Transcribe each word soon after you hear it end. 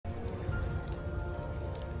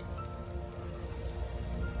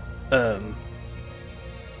Is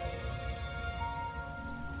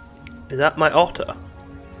that my otter?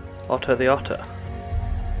 Otter the otter.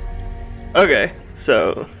 Okay,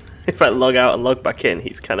 so if I log out and log back in,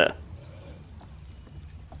 he's kind of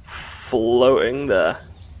floating there.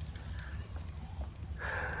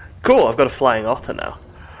 Cool, I've got a flying otter now.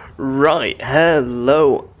 Right,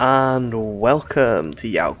 hello and welcome to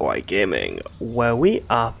Yaoguai Gaming, where we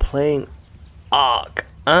are playing ARK,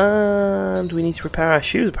 and we need to repair our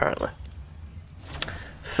shoes apparently.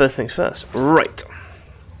 First things first. Right.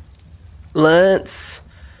 Let's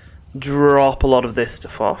drop a lot of this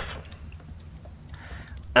stuff off.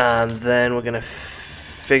 And then we're going to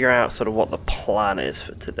figure out sort of what the plan is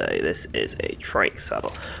for today. This is a trike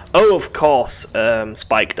saddle. Oh, of course,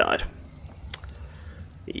 Spike died.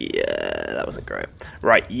 Yeah, that wasn't great.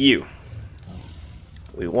 Right, you.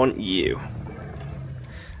 We want you.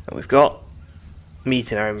 And we've got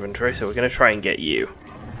meat in our inventory, so we're going to try and get you.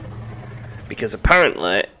 Because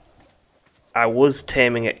apparently, I was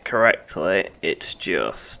taming it correctly, it's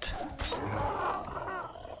just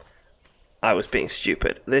I was being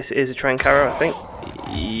stupid. This is a Trankaro, I think.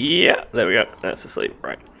 Yeah, there we go. That's asleep,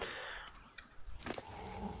 right.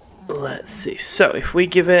 Let's see. So, if we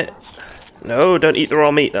give it... No, don't eat the raw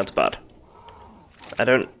meat, that's bad. I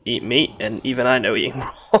don't eat meat, and even I know eating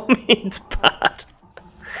raw meat's bad.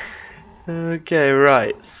 Okay,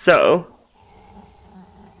 right. So,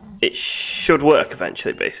 it should work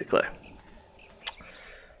eventually, basically.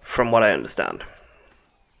 From what I understand.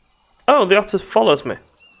 Oh, the otter follows me.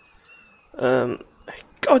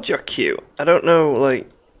 God, you're cute. I don't know, like,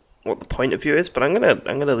 what the point of view is, but I'm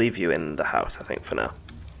gonna leave you in the house, I think, for now,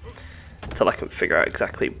 until I can figure out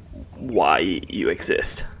exactly why you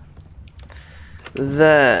exist.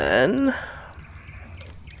 Then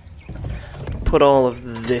put all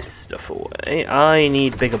of this stuff away. I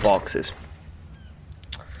need bigger boxes.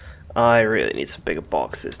 I really need some bigger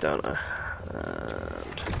boxes, don't I?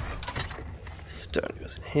 And stone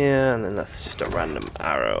goes in here, and then that's just a random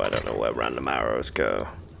arrow. I don't know where random arrows go.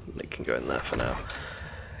 They can go in there for now.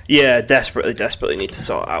 Yeah, desperately need to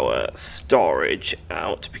sort our storage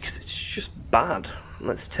out because it's just bad.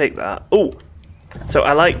 Let's take that. Oh, so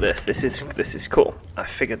I like this. This is cool. I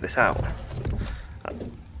figured this out.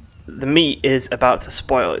 The meat is about to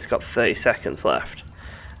spoil. It's got 30 seconds left.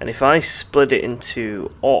 And if I split it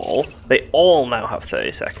into all, they all now have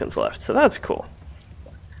 30 seconds left. So that's cool.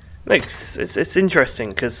 It's interesting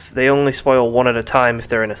because they only spoil one at a time if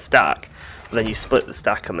they're in a stack. But then you split the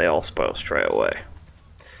stack and they all spoil straight away.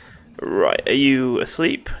 Right, are you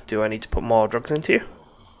asleep? Do I need to put more drugs into you?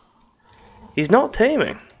 He's not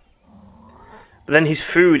taming. But then his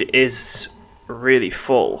food is really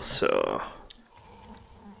full, so...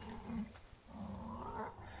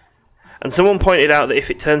 And someone pointed out that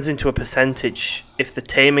if it turns into a percentage, if the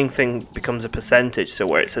taming thing becomes a percentage, so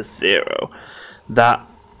where it says 0, that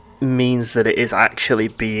means that it is actually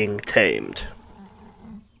being tamed.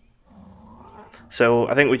 So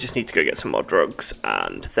I think we just need to go get some more drugs,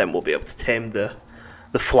 and then we'll be able to tame the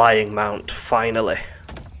flying mount, finally.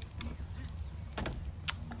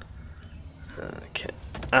 Okay.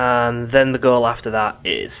 And then the goal after that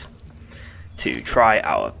is to try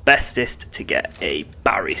our bestest to get a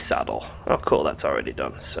berry saddle. Oh cool, that's already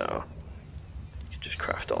done, so just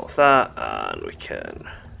craft all of that, and we can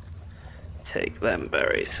take them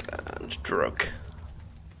berries and drug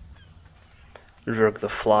the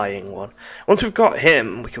flying one. Once we've got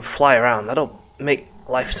him, we can fly around. That'll make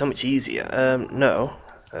life so much easier. No,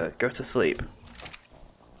 go to sleep.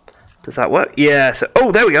 Does that work? Yeah, so,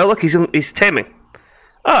 oh, there we go, look, he's taming.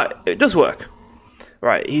 Ah, it does work.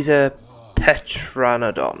 Right, he's a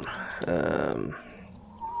pteranodon.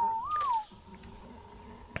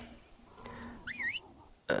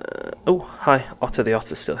 Oh, hi, Otter the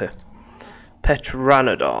Otter's still here.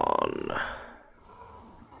 Pteranodon.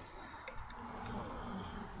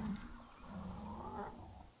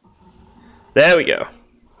 There we go.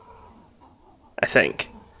 I think.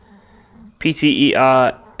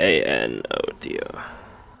 Pteranodon.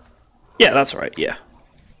 Yeah, that's right, yeah.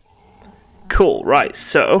 Cool, right,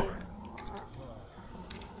 so...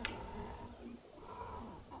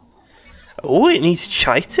 Oh, it needs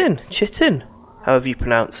chitin, however you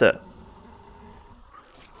pronounce it.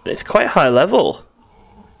 And it's quite high level.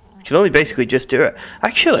 You can only basically just do it.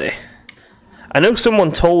 Actually, I know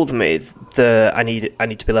someone told me that I need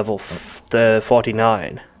to be level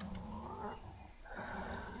 49.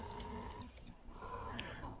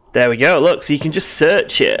 There we go. Look, so you can just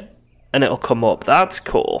search it and it'll come up. That's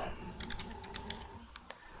cool.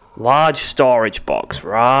 Large storage box,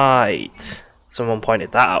 right? Someone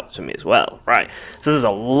pointed that out to me as well. Right, so there's a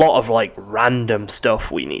lot of like random stuff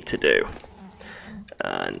we need to do.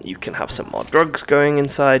 And you can have some more drugs going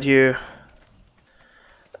inside you.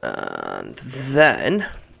 And then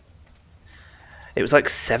it was like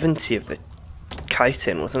 70 of the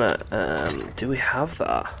chitin, wasn't it? Do we have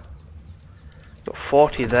that? Got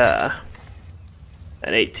 40 there.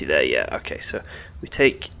 And 80 there, yeah. Okay, so we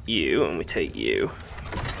take you and we take you.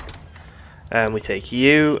 And we take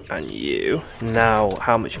you and you. Now,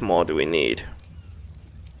 how much more do we need?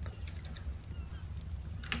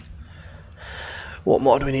 What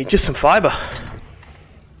more do we need? Just some fibre.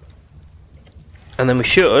 And then we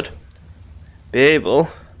should be able...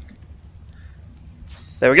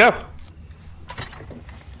 There we go.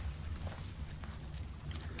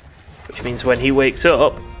 Which means when he wakes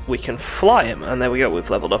up, we can fly him. And there we go, we've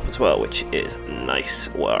leveled up as well, which is nice.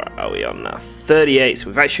 Where are we on now? 38, so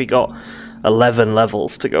we've actually got 11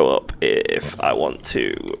 levels to go up if I want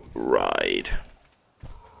to ride.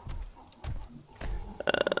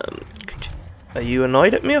 Are you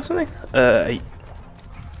annoyed at me or something?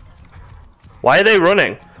 Why are they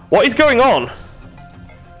running? What is going on?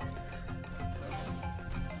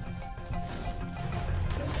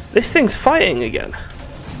 This thing's fighting again.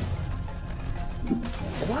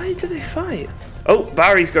 Why do they fight? Oh,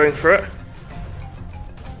 Barry's going for it.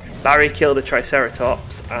 Barry killed a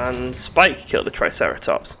Triceratops, and Spike killed a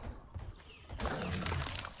Triceratops.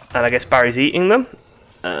 And I guess Barry's eating them.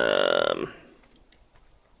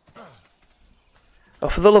 Oh,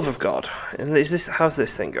 for the love of God! How's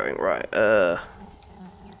this thing going? Right.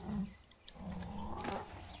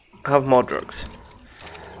 Have more drugs.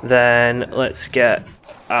 Then let's get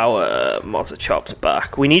our Mozza Chops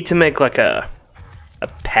back. We need to make like a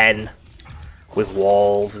pen with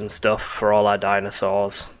walls and stuff for all our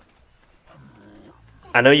dinosaurs.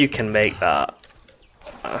 I know you can make that,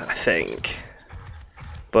 I think.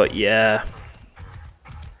 But yeah,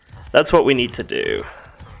 that's what we need to do.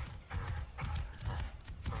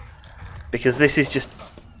 Because this is just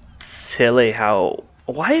silly how...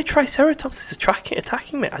 Why are Triceratops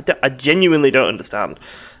attacking me? I genuinely don't understand.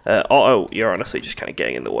 Otto, you're honestly just kind of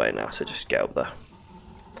getting in the way now, so just get up there.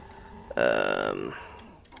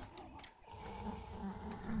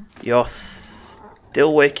 You're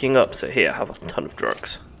still waking up, so here, have a ton of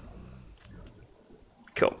drugs.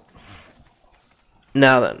 Cool.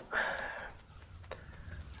 Now then.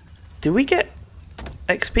 Do we get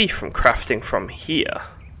XP from crafting from here?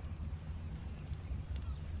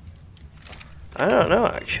 I don't know,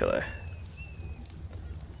 actually.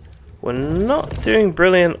 We're not doing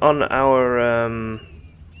brilliant on our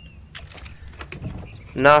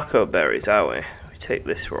narco berries, are we? We take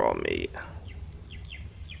this raw meat.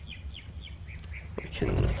 We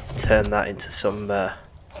can turn that into some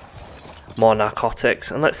more narcotics,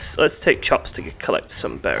 and let's take Chops to collect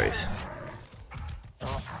some berries.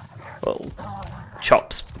 Well,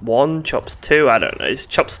 Chops 1, Chops 2, I don't know. It's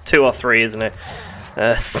Chops 2 or 3, isn't it?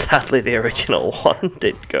 Sadly, the original one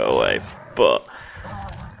did go away, but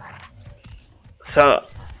so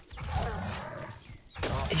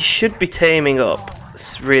he should be taming up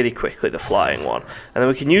really quickly the flying one, and then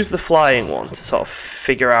we can use the flying one to sort of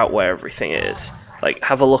figure out where everything is. Like,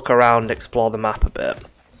 have a look around, explore the map a bit.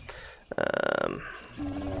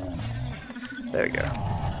 There we go.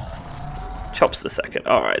 Chops the second.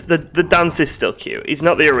 Alright, the dance is still cute. He's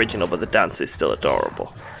not the original, but the dance is still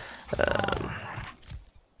adorable.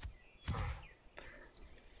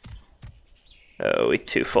 Oh, we're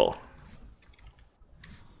too full.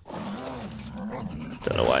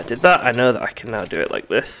 Don't know why I did that. I know that I can now do it like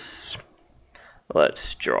this.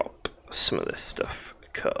 Let's drop some of this stuff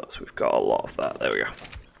because we've got a lot of that. There we go.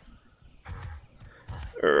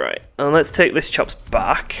 Alright, and let's take this Chops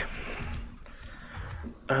back.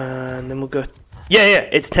 And then we'll go... Yeah,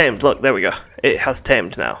 it's tamed. Look, there we go. It has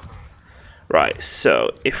tamed now. Right, so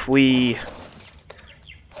if we...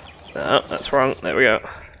 Oh, that's wrong. There we go.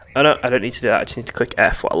 Oh no, I don't need to do that. I just need to click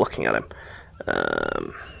F while looking at him.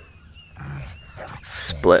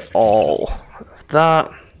 Split all of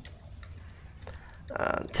that.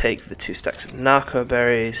 And take the 2 stacks of narco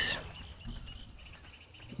berries.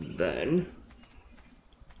 Then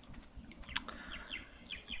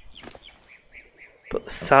put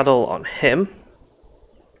the saddle on him.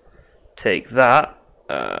 Take that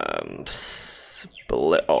and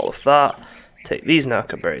split all of that. Take these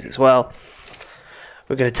narco berries as well.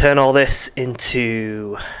 We're going to turn all this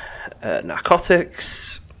into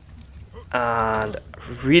narcotics, and I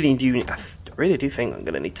really do think I'm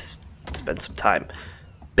going to need to spend some time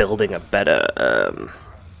building a better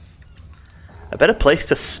place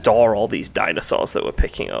to store all these dinosaurs that we're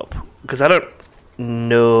picking up, because I don't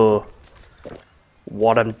know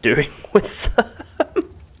what I'm doing with them.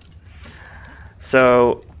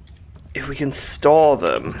 So, if we can store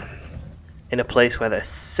them in a place where they're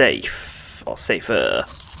safe, or safer,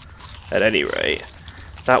 at any rate,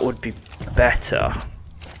 that would be better.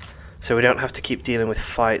 So we don't have to keep dealing with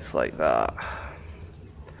fights like that.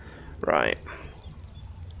 Right.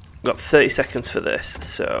 Got 30 seconds for this,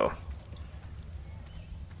 so...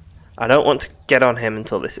 I don't want to get on him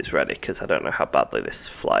until this is ready, because I don't know how badly this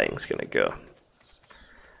flying's going to go.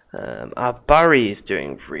 Our Barry is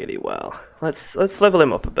doing really well. Let's level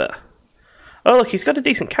him up a bit. Oh look, he's got a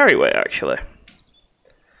decent carry weight actually.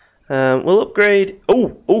 We'll upgrade...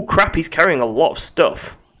 Oh crap, he's carrying a lot of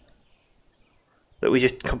stuff that we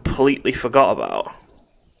just completely forgot about.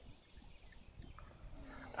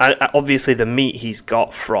 And obviously the meat he's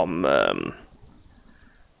got from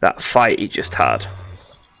that fight he just had.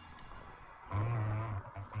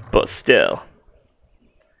 But still,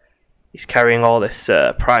 he's carrying all this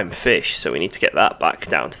prime fish, so we need to get that back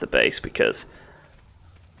down to the base, because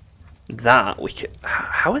that we can...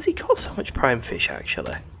 How has he got so much prime fish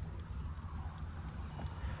actually?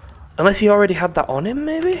 Unless he already had that on him,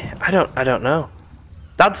 maybe? I don't know.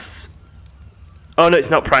 That's... Oh no, it's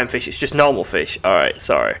not prime fish, it's just normal fish. Alright,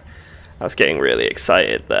 sorry. I was getting really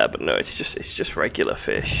excited there, but no, it's just regular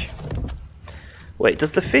fish. Wait,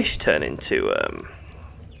 does the fish turn into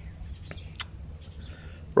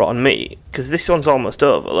rotten meat? Because this one's almost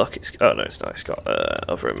over. Look, it's... Oh no, it's not. It's got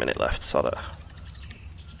over a minute left. Sod it.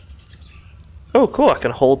 Oh, cool. I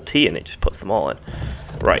can hold T and it just puts them all in.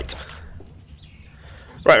 Right.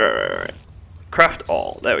 Right. Craft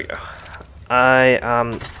all. There we go. I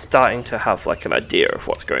am starting to have like an idea of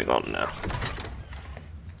what's going on now.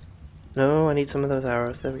 No, I need some of those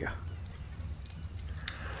arrows. There we go.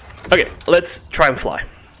 Okay, let's try and fly.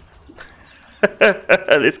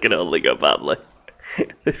 This can only go badly.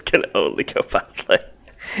 This can only go badly.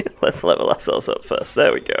 Let's level ourselves up first.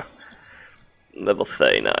 There we go. Level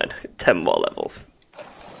 39. 10 more levels.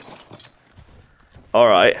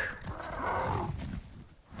 Alright.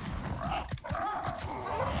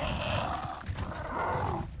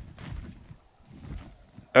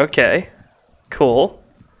 Okay. Cool.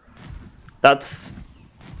 That's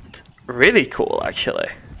really cool, actually.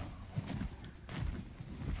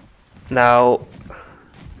 Now...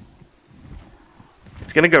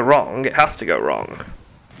 It's gonna go wrong. It has to go wrong.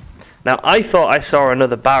 Now, I thought I saw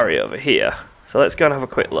another Barry over here. So let's go and have a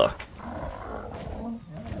quick look.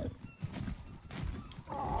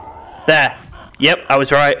 There. Yep, I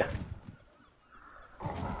was right.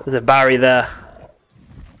 There's a Barry there.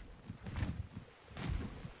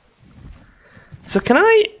 So can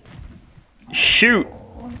I shoot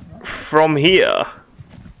from here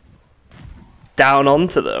down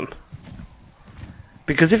onto them?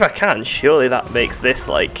 Because if I can, surely that makes this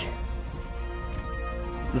like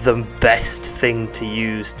the best thing to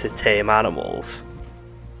use to tame animals.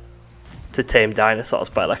 To tame dinosaurs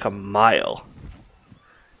by like a mile.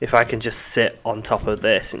 If I can just sit on top of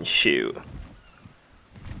this and shoot.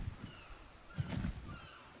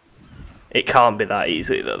 It can't be that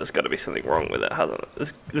easy though, there's got to be something wrong with it, hasn't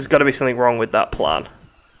it? There's got to be something wrong with that plan.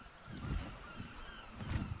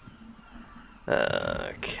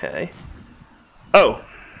 Okay. Oh!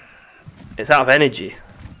 It's out of energy.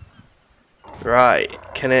 Right,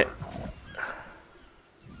 can it...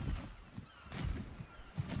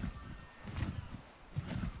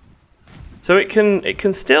 So it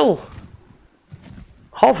can still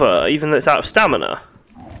hover even though it's out of stamina.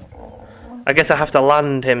 I guess I have to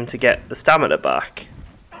land him to get the stamina back.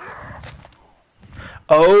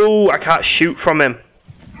 Oh, I can't shoot from him.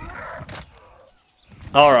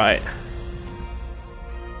 Alright.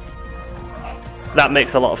 That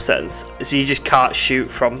makes a lot of sense. So you just can't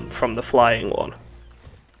shoot from the flying one.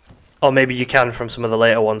 Or maybe you can from some of the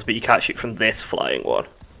later ones, but you can't shoot from this flying one.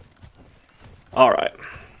 Alright.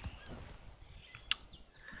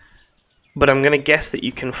 But I'm going to guess that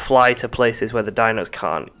you can fly to places where the dinos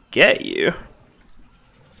can't get you.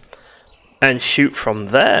 And shoot from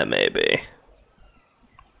there, maybe.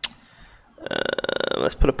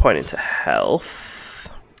 Let's put a point into health.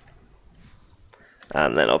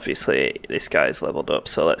 And then obviously this guy's leveled up,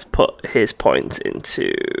 so let's put his point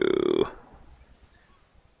into...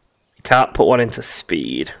 Can't put one into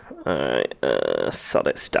speed. Alright, sod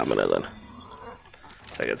it, stamina then.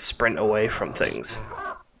 So I can sprint away from things.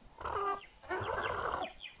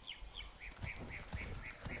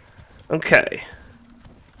 Okay.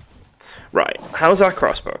 Right, how's our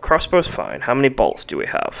crossbow? Crossbow's fine. How many bolts do we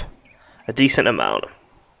have? A decent amount.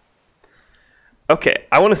 Okay,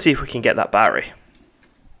 I want to see if we can get that Barry.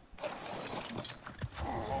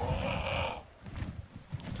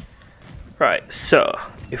 Right, so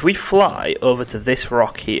if we fly over to this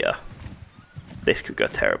rock here, this could go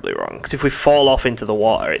terribly wrong. Because if we fall off into the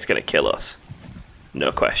water, it's going to kill us.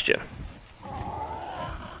 No question.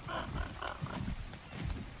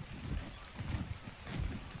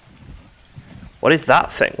 What is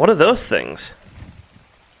that thing? What are those things?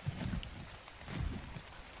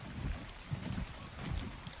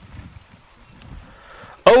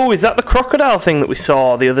 Oh, is that the crocodile thing that we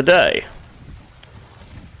saw the other day?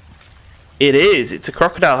 It is. It's a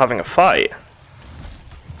crocodile having a fight.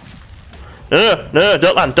 No,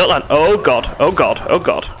 don't land, don't land. Oh god, oh god, oh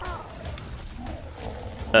god.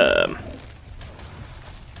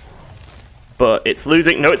 But it's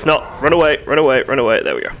losing. No, it's not. Run away, run away, run away.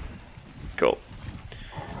 There we go. Cool.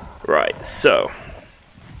 Right, so.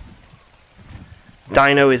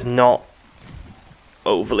 Dino is not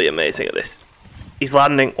overly amazing at this. He's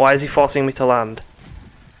landing. Why is he forcing me to land?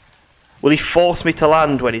 Will he force me to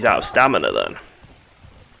land when he's out of stamina then?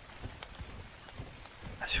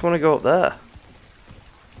 I just want to go up there.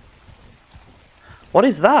 What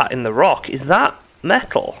is that in the rock? Is that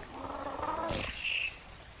metal?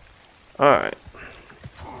 Alright.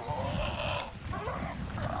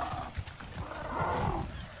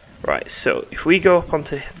 Right, so if we go up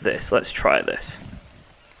onto this, let's try this.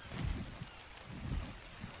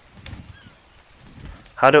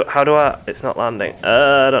 How do I... It's not landing.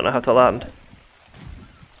 I don't know how to land.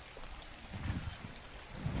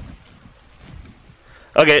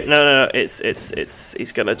 Okay, no,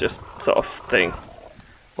 he's gonna just sort of thing.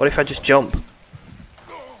 What if I just jump?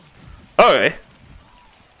 Alright.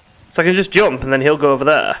 So I can just jump and then he'll go over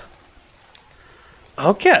there.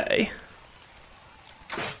 Okay.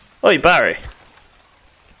 Oi, Barry.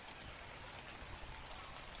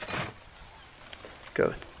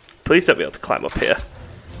 Go. Please don't be able to climb up here.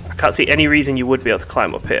 I can't see any reason you would be able to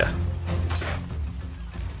climb up here.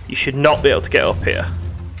 You should not be able to get up here.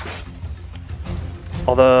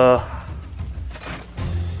 Although...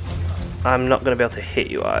 I'm not going to be able to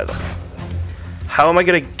hit you either. How am I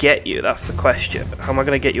going to get you? That's the question. How am I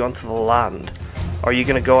going to get you onto the land? Or are you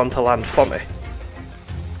going to go onto land for me?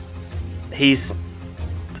 He's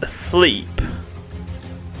asleep.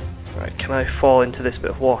 Right, can I fall into this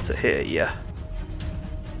bit of water here? Yeah.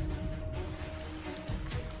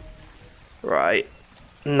 Right.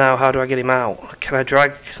 Now how do I get him out? Can I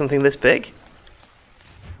drag something this big?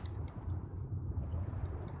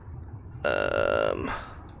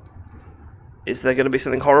 Is there going to be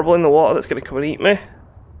something horrible in the water that's going to come and eat me?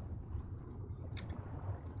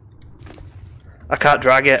 I can't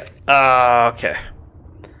drag it. Ah, okay.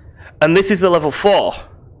 And this is the level 4.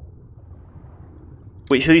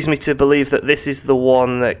 Which leads me to believe that this is the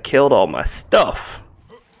one that killed all my stuff.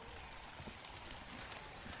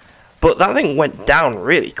 But that thing went down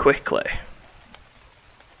really quickly.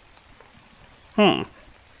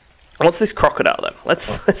 What's this crocodile then?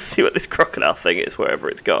 Let's see what this crocodile thing is wherever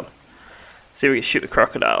it's gone. See if we can shoot the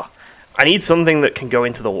crocodile. I need something that can go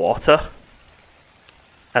into the water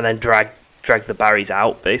and then drag the berries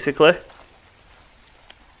out, basically.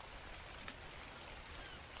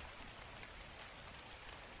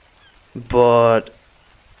 But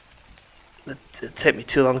it'd take me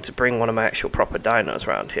too long to bring one of my actual proper dinos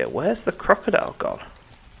around here. Where's the crocodile gone?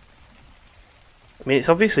 I mean, it's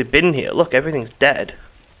obviously been here. Look, everything's dead.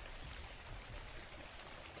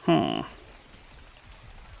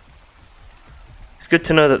 It's good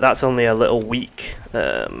to know that that's only a little weak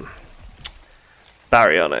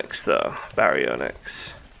baryonyx, though.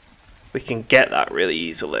 Baryonyx. We can get that really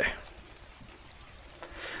easily.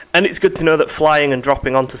 And it's good to know that flying and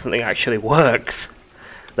dropping onto something actually works.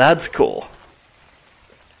 That's cool.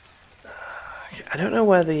 I don't know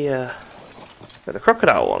where the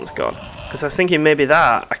crocodile one's gone. Because I was thinking maybe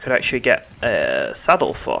that I could actually get a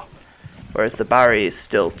saddle for. Whereas the berry is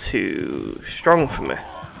still too strong for me.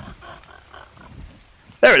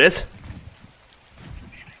 There it is.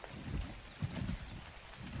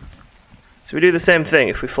 So we do the same thing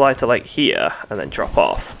if we fly to like here and then drop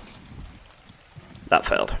off. That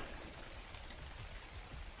failed.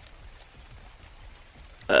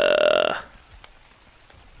 I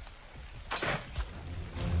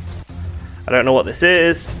don't know what this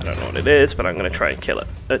is. I don't know what it is, but I'm going to try and kill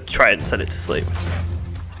it. Try and send it to sleep.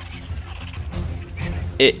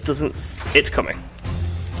 It doesn't... It's coming.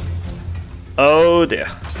 Oh dear.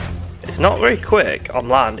 It's not very quick on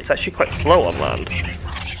land. It's actually quite slow on land. In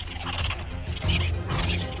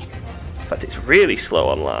fact, it's really slow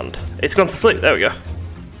on land. It's gone to sleep. There we go.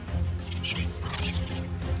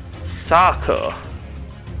 Sarko.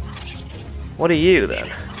 What are you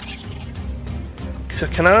then? So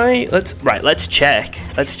can I... Let's check.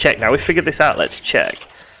 Let's check. Now we've figured this out. Let's check.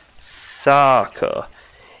 Sarco.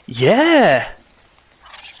 Yeah!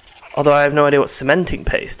 Although I have no idea what cementing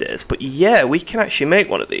paste is. But yeah, we can actually make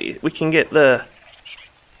one of these. We can get the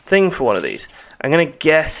thing for one of these. I'm going to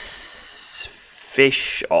guess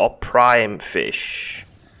fish or prime fish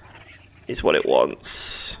is what it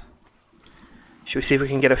wants. Should we see if we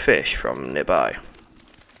can get a fish from nearby?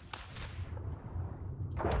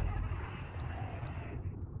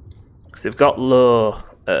 Because they've got low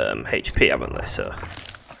HP, haven't they? So,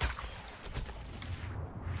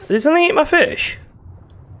 did something eat my fish?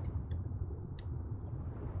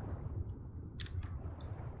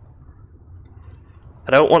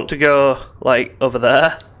 I don't want to go like over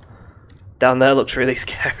there. Down there looks really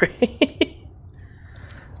scary.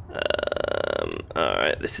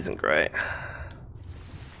 Alright, this isn't great.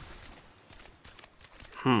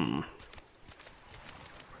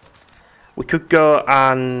 We could go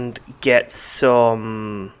and get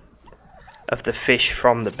some of the fish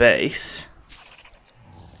from the base.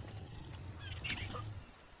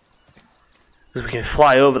 Because we can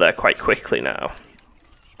fly over there quite quickly now.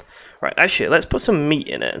 Right, actually, let's put some meat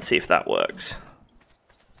in it and see if that works.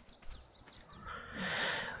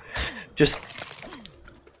 Just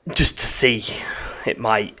to see. It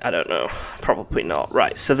might, I don't know. Probably not.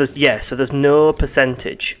 Right, so there's no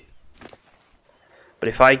percentage. But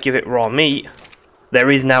if I give it raw meat, there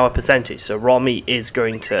is now a percentage. So raw meat is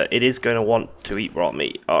going to want to eat raw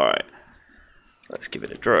meat. Alright. Let's give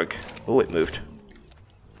it a drug. Oh, it moved.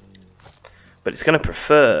 But it's going to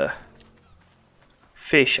prefer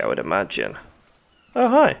fish, I would imagine. Oh,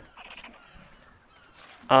 hi.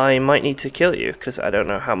 I might need to kill you, because I don't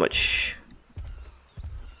know how much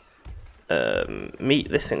meat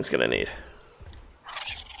this thing's going to need.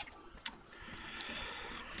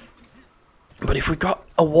 But if we've got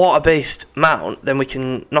a water-based mount, then we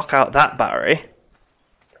can knock out that Barry.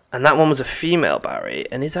 And that one was a female Barry.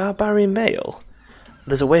 And is our Barry male?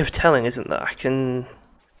 There's a way of telling, isn't there? I can...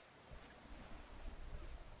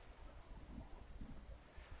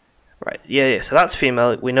 Right, yeah, so that's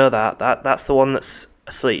female, we know that. That's the one that's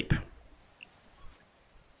asleep.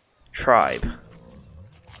 Tribe.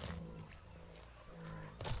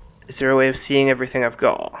 Is there a way of seeing everything I've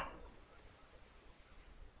got?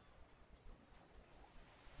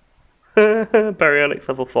 Baryonyx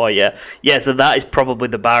level 4, yeah. Yeah, so that is probably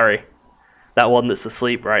the Barry. That one that's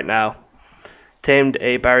asleep right now. Tamed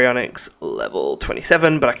a Baryonyx level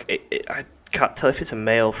 27, but I can't tell if it's a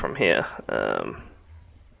male from here.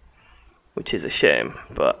 Which is a shame,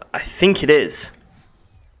 but I think it is.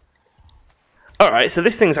 Alright, so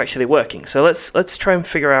this thing's actually working. So let's try and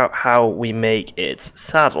figure out how we make its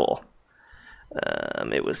saddle.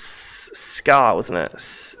 It was Scar, wasn't it?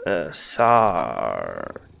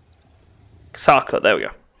 Sarco, there we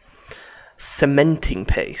go. Cementing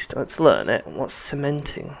paste. Let's learn it. What's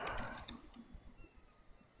cementing?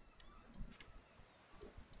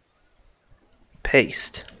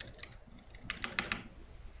 Paste.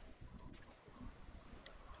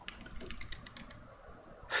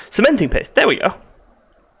 Cementing paste. There we go.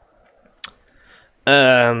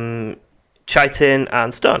 Chitin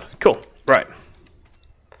and stone. Cool. Right.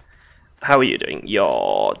 How are you doing?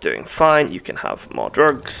 You're doing fine. You can have more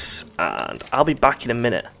drugs, and I'll be back in a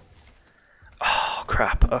minute. Oh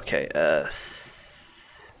crap. Okay.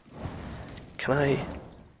 Can I?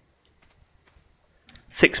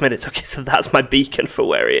 6 minutes. Okay, so that's my beacon for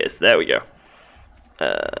where he is. There we go.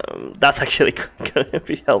 That's actually going to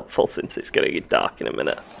be helpful since it's going to get dark in a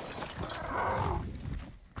minute.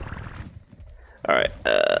 Alright,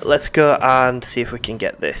 let's go and see if we can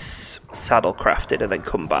get this saddle crafted and then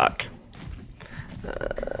come back.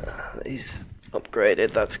 He's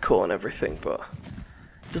upgraded, that's cool and everything, but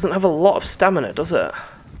it doesn't have a lot of stamina, does it?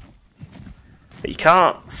 You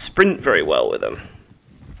can't sprint very well with him.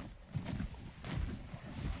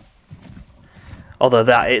 Although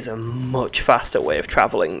that is a much faster way of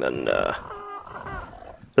travelling than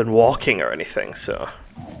walking or anything, so...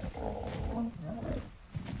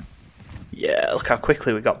 Yeah, look how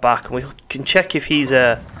quickly we got back, and we can check if he's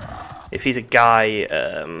a guy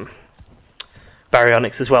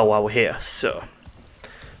Baryonyx as well while we're here. So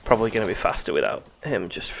probably going to be faster without him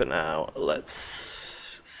just for now. Let's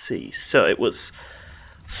see. So it was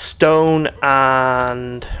stone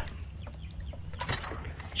and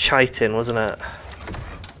chitin, wasn't it?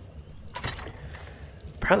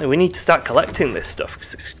 Apparently we need to start collecting this stuff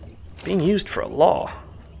because it's being used for a lot.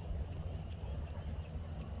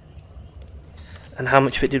 And how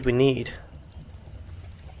much of it did we need?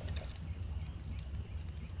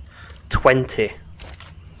 20.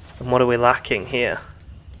 And what are we lacking here?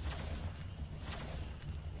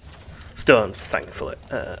 Stones, thankfully.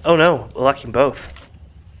 Oh no, we're lacking both.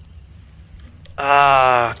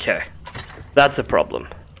 Ah, okay. That's a problem.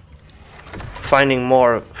 Finding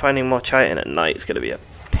more chitin at night is going to be a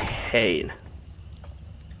pain.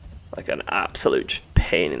 Like an absolute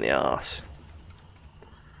pain in the arse.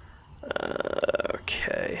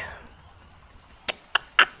 Okay.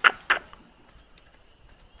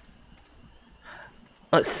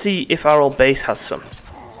 Let's see if our old base has some.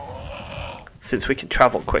 Since we can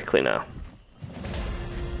travel quickly now.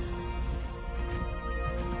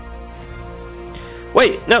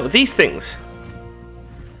 Wait, no, these things.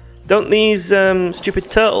 Don't these stupid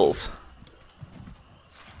turtles?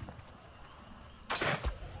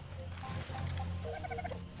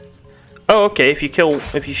 Oh, okay. If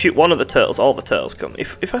you shoot one of the turtles, all the turtles come.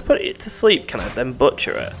 If I put it to sleep, can I then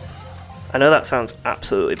butcher it? I know that sounds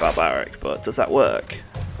absolutely barbaric, but does that work?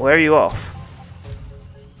 Where are you off?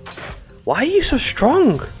 Why are you so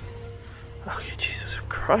strong? Okay, Jesus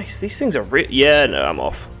Christ, these things are real. Yeah, no, I'm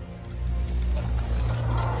off.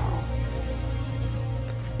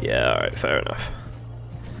 Yeah, alright, fair enough.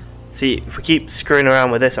 See, if we keep screwing around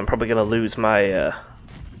with this, I'm probably going to lose my...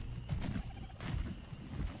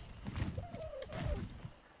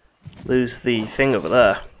 lose the thing over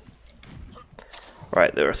there.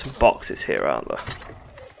 Right, there are some boxes here, aren't there?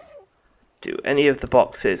 Do any of the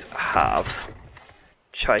boxes have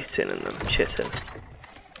chitin in them? Chitin.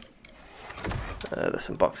 There's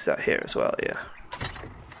some boxes out here as well, yeah.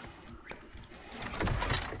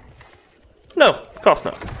 No, of course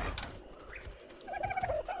not.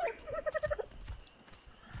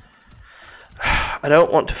 I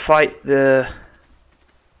don't want to fight the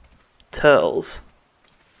turtles.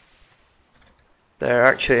 They're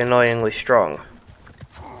actually annoyingly strong.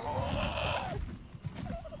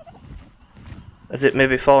 Has it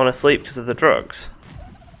maybe fallen asleep because of the drugs?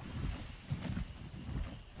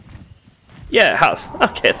 Yeah, it has.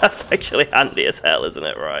 Okay, that's actually handy as hell, isn't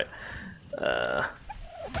it? Right.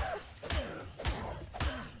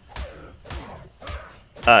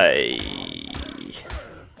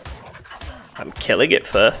 I'm killing it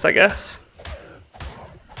first, I guess.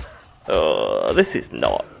 Oh, this is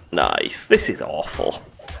not nice. This is awful.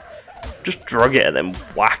 Just drug it and then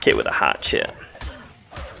whack it with a hatchet.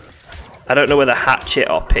 I don't know whether hatchet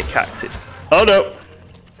or pickaxe is. Oh no!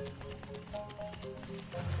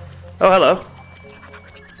 Oh, hello.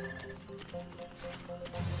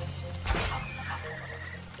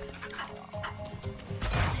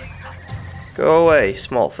 Go away,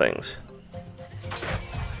 small things.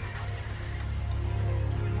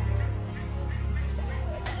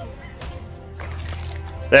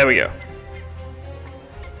 There we go.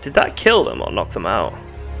 Did that kill them or knock them out?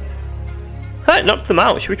 It knocked them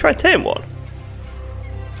out. Should we try tame one?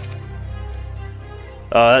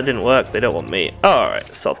 Oh, that didn't work. They don't want me. Oh,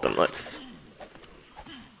 alright, sod them. Let's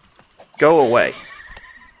go away.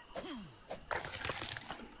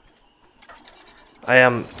 I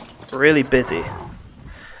am really busy.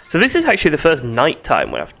 So this is actually the first night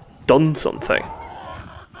time when I've done something.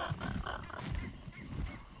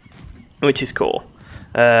 Which is cool.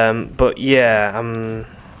 But yeah, I'm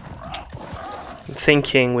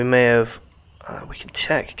thinking we may have... we can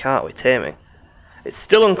check, can't we? Taming. It's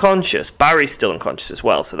still unconscious. Barry's still unconscious as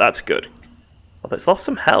well, so that's good. Although it's lost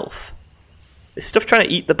some health. Is stuff trying to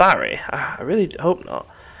eat the Barry? I really hope not.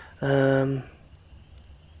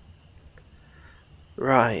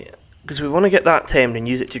 Right. Because we want to get that tamed and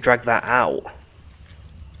use it to drag that out.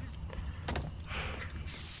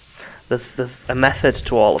 There's a method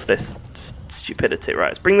to all of this stupidity. Right,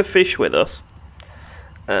 let's bring the fish with us.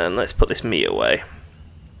 And let's put this meat away.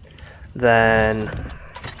 Then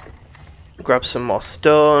grab some more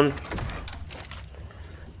stone.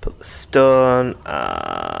 Put the stone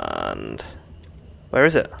and... Where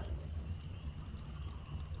is it?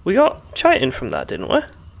 We got chitin from that, didn't we?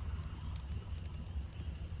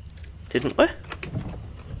 Didn't we?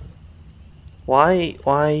 Why,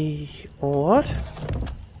 what?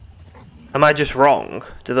 Am I just wrong?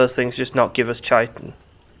 Do those things just not give us chitin?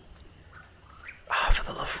 Ah, oh, for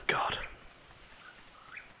the love of God.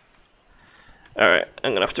 Alright,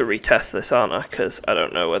 I'm gonna have to retest this, aren't I? Because I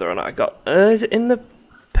don't know whether or not I got... is it in the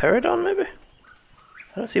pteranodon, maybe?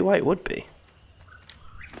 I don't see why it would be.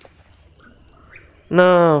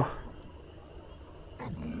 No.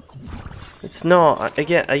 It's not.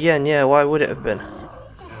 Again, yeah, why would it have been?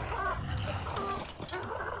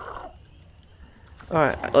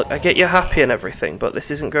 Alright, look, I get you happy and everything, but this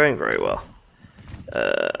isn't going very well.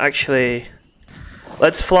 Actually,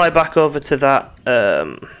 let's fly back over to that,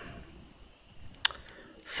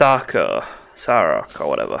 Sarok or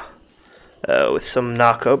whatever, with some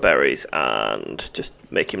narco berries and just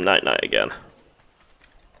make him night-night again.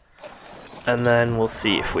 and then we'll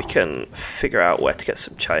see if we can figure out where to get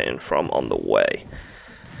some chitin from on the way.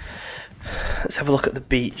 Let's have a look at the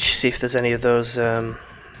beach, see if there's any of those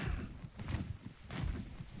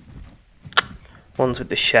ones with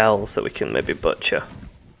the shells that we can maybe butcher.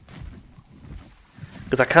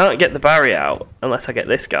 Because I can't get the barrier out unless I get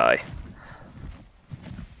this guy.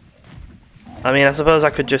 I mean, I suppose I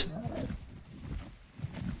could just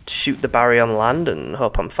shoot the barrier on land and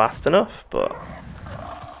hope I'm fast enough, but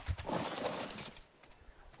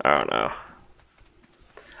I don't know.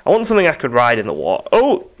 I want something I could ride in the water.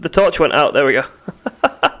 Oh, the torch went out. There we go.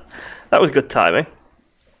 That was good timing.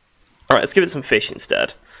 Alright, let's give it some fish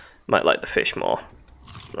instead. Might like the fish more.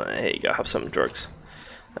 Here you go, have some drugs.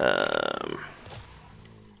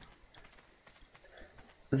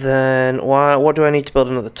 Then, what do I need to build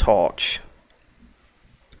another torch?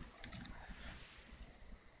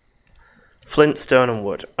 Flint, stone and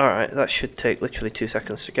wood. Alright, that should take literally 2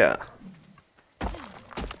 seconds to get.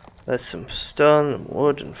 There's some stone, and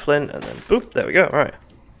wood, and flint, and then boop, there we go, right.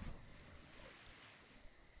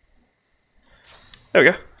 There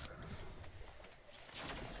we go.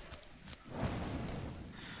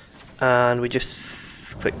 And we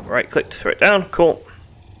just right click to throw it down, cool.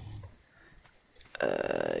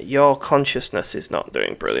 Your consciousness is not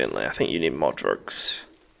doing brilliantly, I think you need more drugs.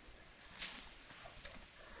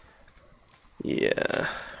 Yeah.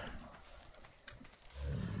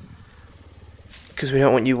 Because we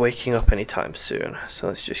don't want you waking up anytime soon. So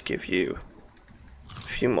let's just give you a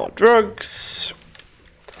few more drugs.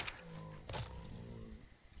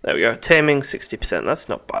 There we go. Taming 60%. That's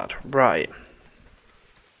not bad. Right.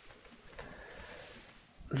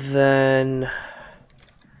 Then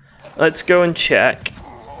let's go and check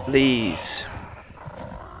these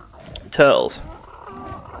turtles.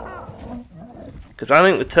 Because I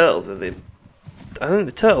think the turtles are the... I think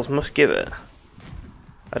the turtles must give it.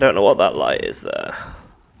 I don't know what that light is there.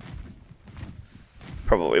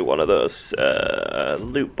 Probably one of those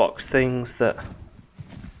loot box things that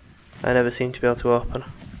I never seem to be able to open.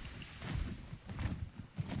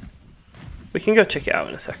 We can go check it out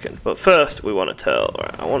in a second, but first we want a turtle.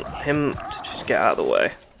 Right, I want him to just get out of the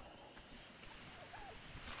way.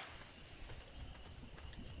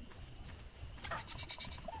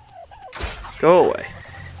 Go away.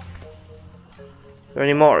 Are there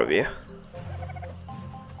any more of you?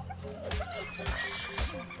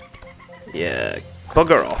 Yeah,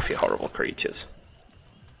 bugger off, you horrible creatures.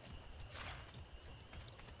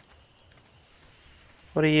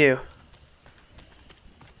 What are you?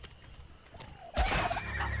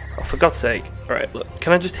 Oh, for God's sake. Alright, look,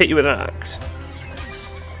 can I just hit you with an axe?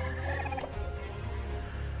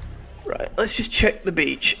 Right, let's just check the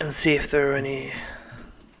beach and see if there are any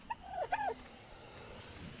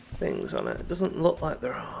things on it. It doesn't look like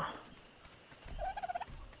there are.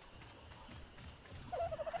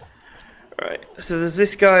 Right, so there's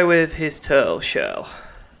this guy with his turtle shell.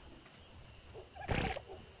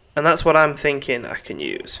 And that's what I'm thinking I can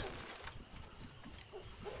use.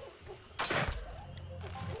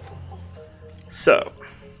 So,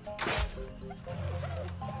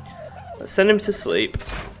 let's send him to sleep.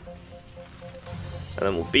 And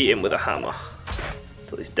then we'll beat him with a hammer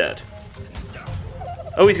till he's dead.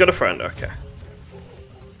 Oh, he's got a friend, okay.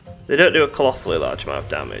 They don't do a colossally large amount of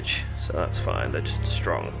damage, so that's fine, they're just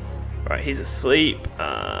strong. Right, he's asleep,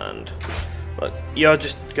 and look, you're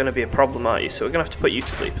just going to be a problem, aren't you? So we're going to have to put you to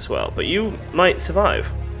sleep as well, but you might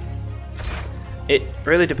survive. It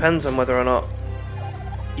really depends on whether or not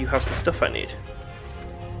you have the stuff I need.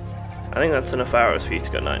 I think that's enough hours for you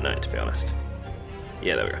to go night-night, to be honest.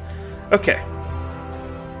 Yeah, there we go. Okay.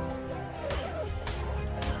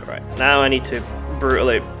 Right, now I need to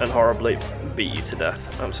brutally and horribly beat you to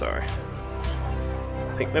death. I'm sorry.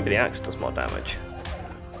 I think maybe the axe does more damage.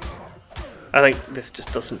 I think this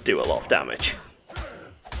just doesn't do a lot of damage.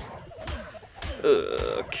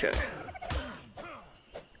 Okay.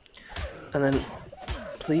 And then,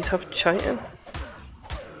 please have chitin.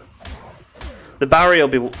 The barrier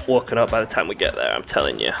will be woken up by the time we get there, I'm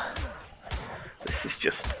telling you. This is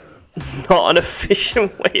just not an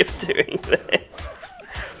efficient way of doing this.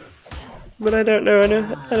 But I don't know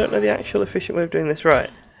the actual efficient way of doing this right.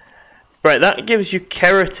 Right, that gives you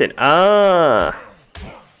keratin. Ah!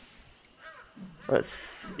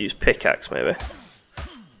 Let's use pickaxe, maybe.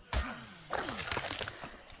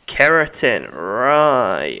 Keratin,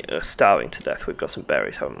 right. We're starving to death. We've got some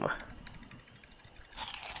berries, haven't we?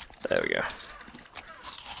 There we go.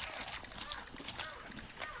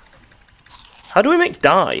 How do we make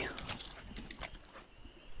dye?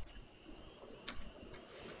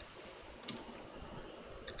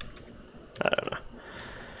 I don't know.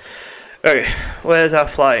 Okay, where's our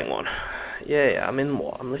flying one? Yeah, I'm in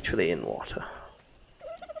water. I'm literally in water.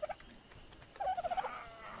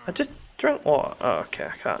 I just drank water. Oh, okay,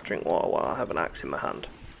 I can't drink water while I have an axe in my hand.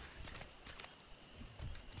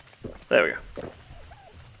 There we go.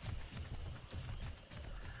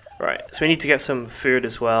 Right, so we need to get some food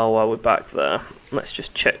as well while we're back there. Let's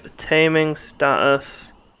just check the taming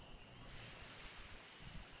status.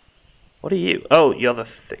 What are you? Oh, you're the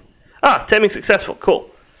thing. Ah, taming successful. Cool.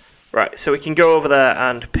 Right, so we can go over there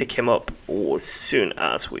and pick him up as soon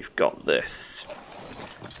as we've got this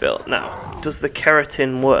built. Now, does the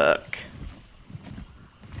keratin work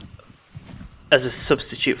as a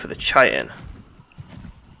substitute for the chitin?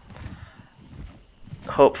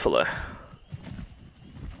 Hopefully.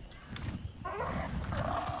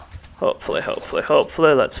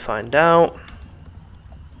 Hopefully, let's find out.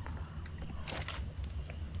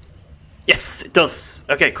 Yes, it does.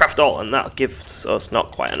 Okay, craft all, and that gives us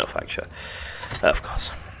not quite enough, actually. Of course.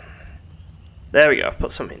 There we go, I've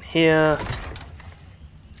put some in here.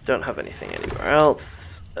 Don't have anything anywhere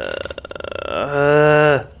else. For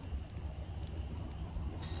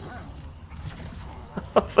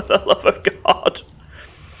the love of God.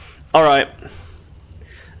 Alright.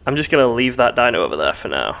 I'm just going to leave that dino over there for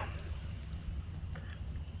now.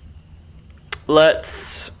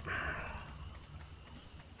 Let's...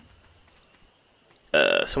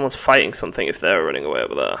 someone's fighting something if they're running away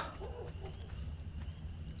over there.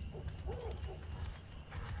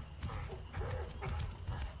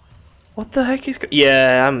 What the heck is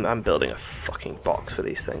yeah, I'm building a fucking box for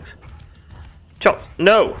these things. Chop!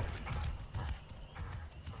 No!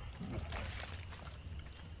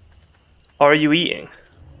 Or are you eating?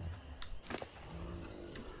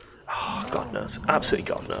 Oh, God knows. Absolutely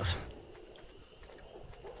God knows.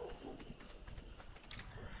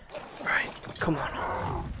 Right, come on.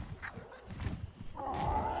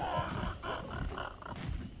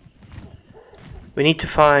 We need to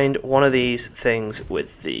find one of these things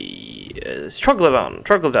with the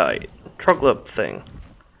troglodyte thing.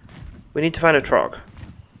 We need to find a trog.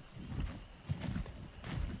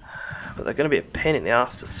 But they're going to be a pain in the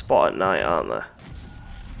ass to spot at night, aren't they?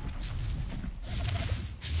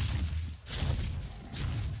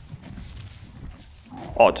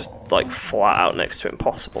 Or just like flat out next to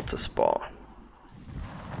impossible to spot.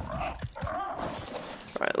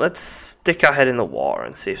 Right, let's stick our head in the water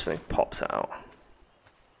and see if something pops out.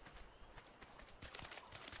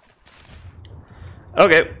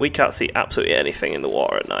 Okay, we can't see absolutely anything in the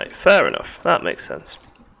water at night. Fair enough, that makes sense.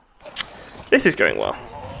 This is going well.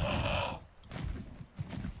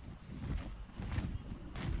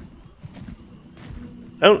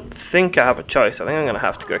 I don't think I have a choice. I think I'm going to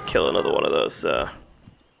have to go kill another one of those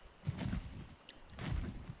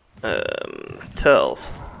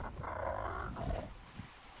turtles.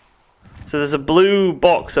 So there's a blue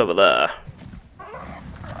box over there.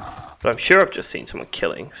 But I'm sure I've just seen someone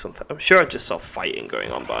killing something. I'm sure I just saw fighting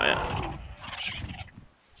going on by it.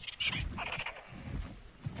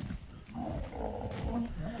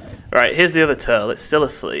 Right, here's the other turtle. It's still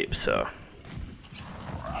asleep, so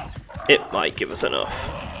it might give us enough.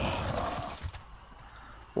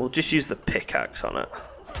 We'll just use the pickaxe on it.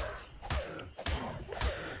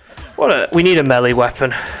 We need a melee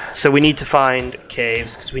weapon, so we need to find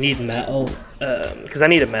caves because we need metal. Because I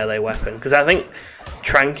need a melee weapon. Because I think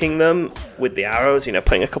tranking them with the arrows, you know,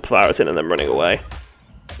 putting a couple of arrows in and then running away,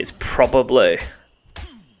 is probably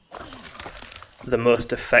the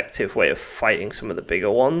most effective way of fighting some of the bigger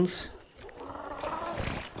ones.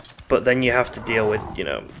 But then you have to deal with, you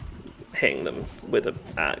know, hitting them with an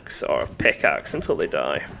axe or a pickaxe until they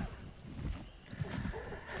die.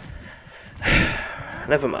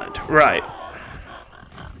 Never mind. Right.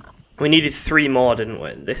 We needed 3 more, didn't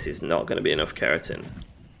we? This is not going to be enough keratin.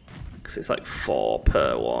 Because it's like 4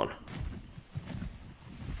 per one.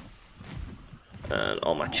 And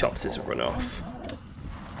all my chopses have run off.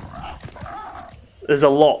 There's a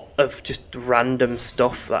lot of just random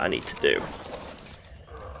stuff that I need to do.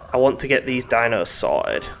 I want to get these dinos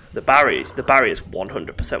sorted. The barrier is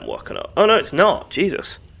 100% working up. Oh no, it's not.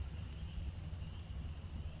 Jesus.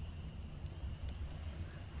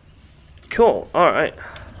 Cool. Alright.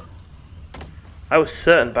 I was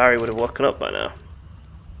certain Barry would have woken up by now.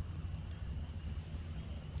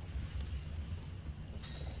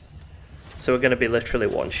 So we're going to be literally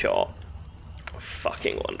one shot.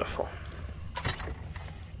 Fucking wonderful.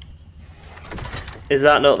 Is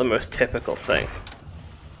that not the most typical thing?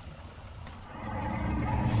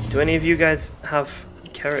 Do any of you guys have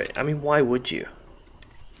keratin? I mean, why would you?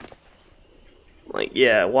 Like,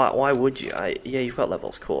 yeah, why would you? Yeah, you've got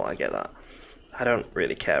levels, cool, I get that. I don't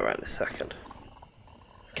really care right this second.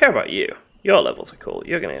 I care about you. Your levels are cool,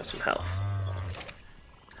 you're gonna have some health.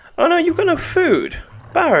 Oh no, you've got no food.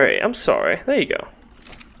 Barry, I'm sorry. There you go.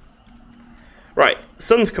 Right,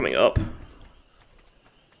 sun's coming up.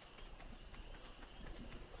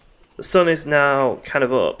 The sun is now kind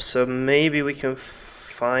of up, so maybe we can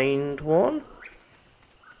find one?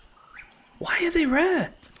 Why are they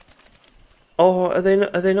rare? Or are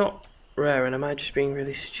they not rare and am I just being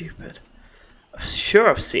really stupid? I'm sure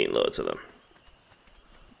I've seen loads of them.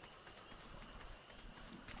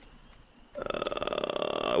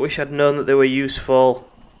 I wish I'd known that they were useful.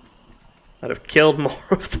 I'd have killed more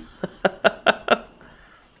of them.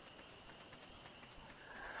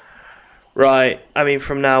 Right, I mean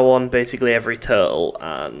from now on basically every turtle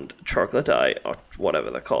and troglodyte, or whatever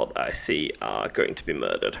they're called, I see are going to be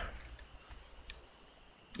murdered.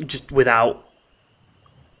 Just without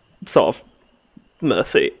sort of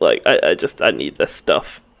mercy. Like, I need this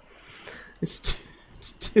stuff. It's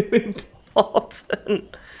too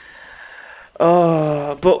important.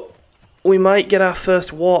 Oh, but we might get our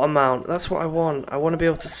first water mount. That's what I want. I want to be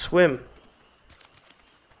able to swim.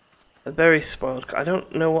 A berry spoiled. I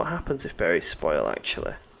don't know what happens if berries spoil,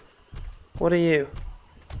 actually. What are you?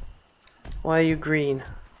 Why are you green?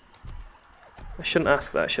 I shouldn't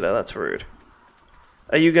ask that, should I? That's rude.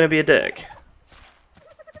 Are you going to be a dick?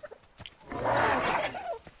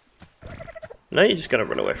 No, you're just going to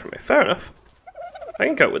run away from me. Fair enough. I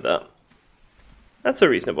can cope with that. That's a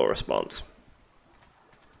reasonable response.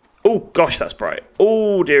 Oh, gosh, that's bright.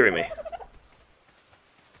 Oh, dearie me.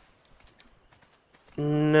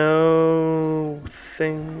 No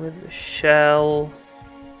thing with the shell.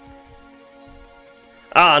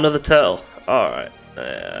 Ah, another turtle. Alright.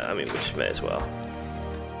 I mean, we just may as well.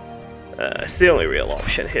 It's the only real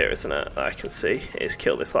option here, isn't it? I can see is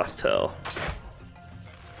kill this last turtle.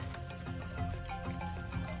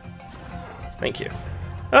 Thank you.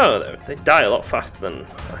 Oh, they die a lot faster than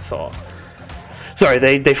I thought. Sorry,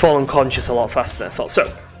 they fall unconscious a lot faster than I thought.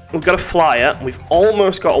 So, we've got a flyer. We've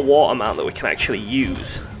almost got a water mount that we can actually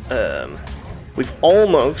use. We've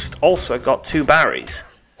almost also got 2 berries.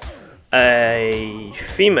 A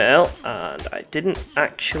female, and I didn't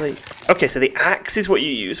actually... Okay, so the axe is what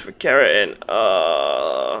you use for keratin.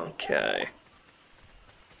 Okay.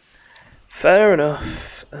 Fair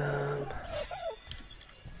enough.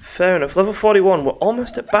 Fair enough. Level 41, we're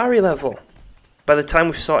almost at Barry level. By the time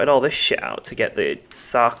we've sorted all this shit out to get the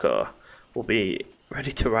Sarko, we'll be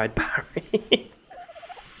ready to ride Barry.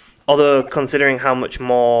 Although, considering how much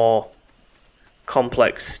more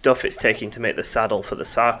complex stuff it's taking to make the saddle for the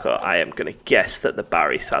Sarko, I am going to guess that the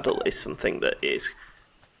Barry saddle is something that is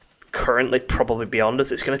currently probably beyond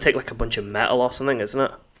us. It's going to take like a bunch of metal or something, isn't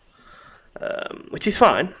it? Which is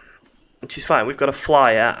fine. Which is fine. We've got a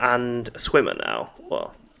flyer and a swimmer now.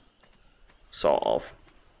 Well, sort of.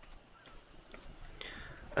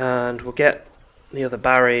 And we'll get the other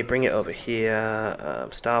Barry, bring it over here.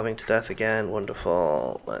 I'm starving to death again.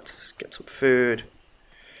 Wonderful. Let's get some food.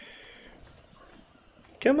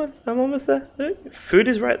 Come on, I'm almost there. Look, food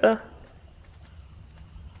is right there.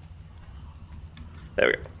 There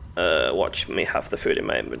we go. Watch me have the food in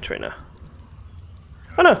my inventory now.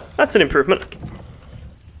 Oh no, that's an improvement.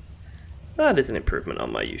 That is an improvement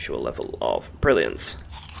on my usual level of brilliance.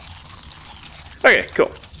 Okay,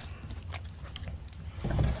 cool.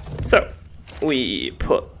 So, we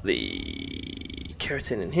put the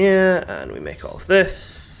keratin in here, and we make all of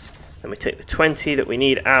this. Then we take the 20 that we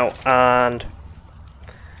need out, and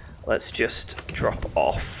let's just drop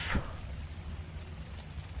off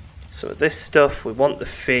some of this stuff. We want the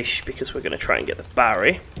fish because we're going to try and get the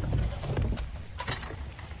Barry.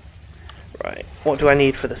 Right, what do I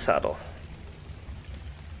need for the saddle?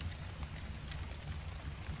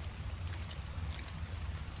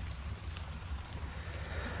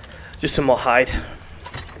 Just some more hide.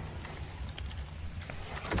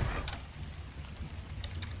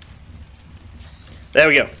 There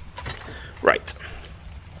we go. Right.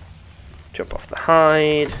 Drop off the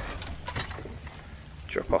hide.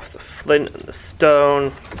 Drop off the flint and the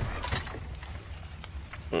stone.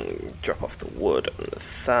 Drop off the wood and the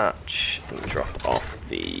thatch. And drop off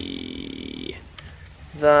the...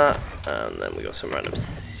 that. And then we got some random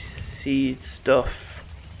seed stuff.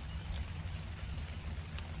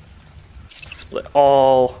 Split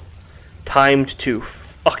all. Timed to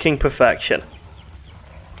fucking perfection.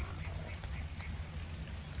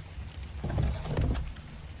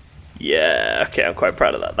 Yeah, okay, I'm quite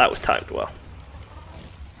proud of that. That was timed well.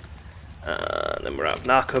 And then we're out of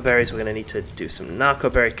narco berries. We're going to need to do some narco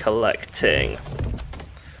berry collecting.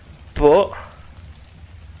 But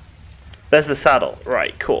there's the saddle.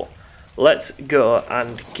 Right, cool. Let's go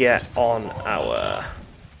and get on our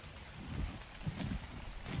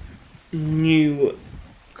new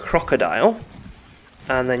crocodile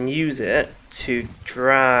and then use it to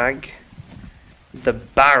drag the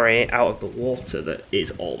Barry out of the water that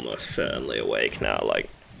is almost certainly awake now, like,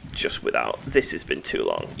 just without... This has been too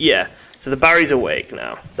long. Yeah, so the Barry's awake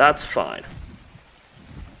now. That's fine.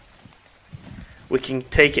 We can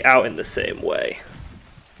take it out in the same way.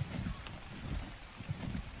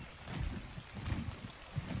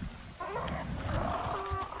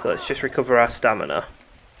 So let's just recover our stamina.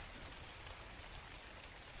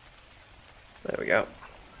 There we go.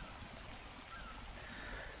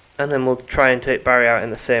 And then we'll try and take Barry out in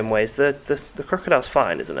the same ways. The crocodile's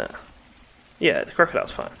fine, isn't it? Yeah, the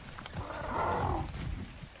crocodile's fine.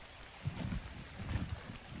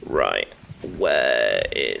 Right. Where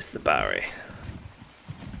is the Barry?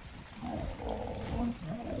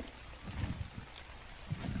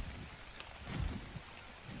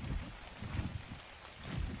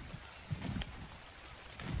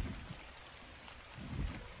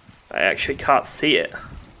 I actually can't see it.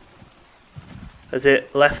 Has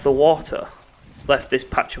it left the water? Left this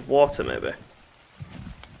patch of water, maybe?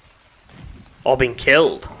 Or been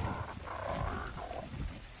killed?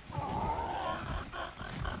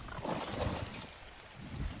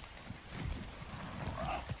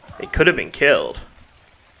 It could have been killed.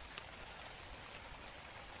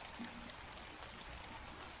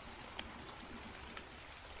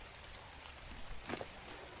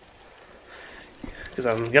 Because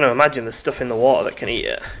I'm going to imagine there's stuff in the water that can eat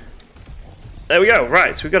it. There we go,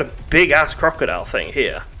 right, so we've got a big-ass crocodile thing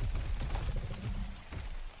here.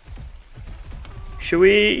 Should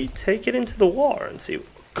we take it into the water and see?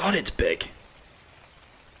 God, it's big.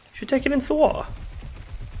 Should we take it into the water?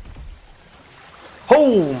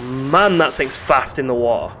 Oh, man, that thing's fast in the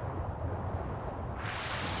water.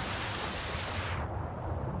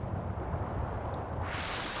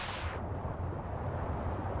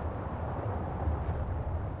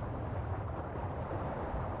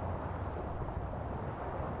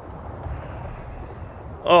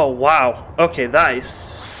 Oh, wow. Okay, that is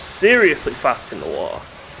seriously fast in the water.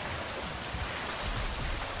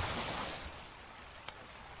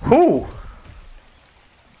 Whew.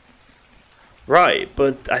 Right,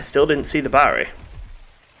 but I still didn't see the Barry.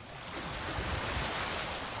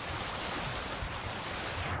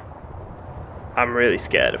 I'm really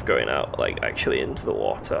scared of going out, like, actually into the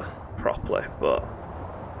water properly, but...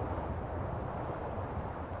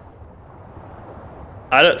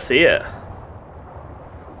 I don't see it.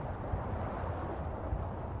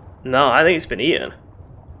 No, I think it's been eaten.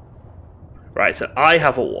 Right, so I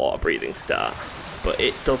have a water-breathing stat, but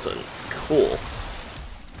it doesn't. Cool.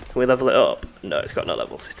 Can we level it up? No, it's got no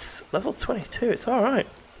levels. It's level 22. It's alright.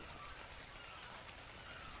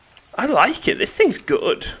 I like it. This thing's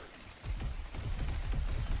good.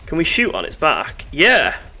 Can we shoot on its back?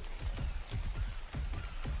 Yeah.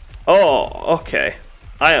 Oh, okay.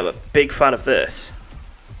 I am a big fan of this.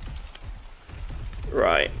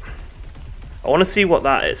 Right. I want to see what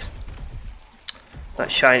that is.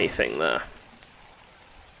 That shiny thing there.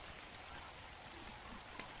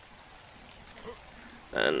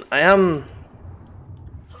 And I am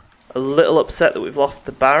a little upset that we've lost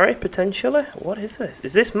the Barry, potentially. What is this?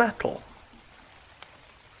 Is this metal?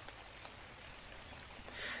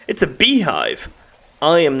 It's a beehive.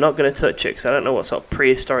 I am not going to touch it because I don't know what sort of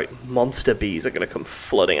prehistoric monster bees are going to come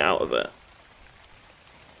flooding out of it.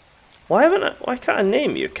 Why can't I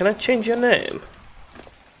name you? Can I change your name?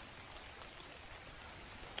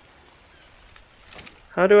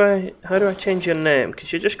 How do I change your name?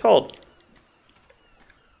 Because you're just called...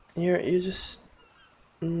 You're just...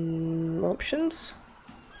 options?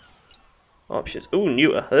 Options. Ooh,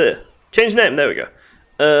 newer. Ugh. Change name, there we go.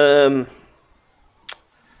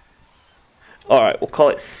 Alright, we'll call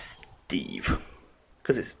it Steve.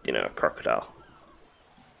 Because it's, you know, a crocodile.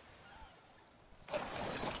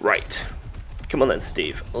 Right. Come on then,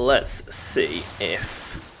 Steve. Let's see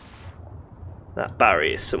if that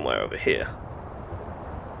Barry is somewhere over here.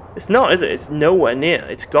 It's not, is it? It's nowhere near.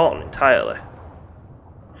 It's gone entirely.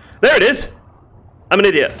 There it is! I'm an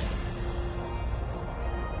idiot.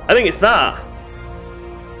 I think it's that.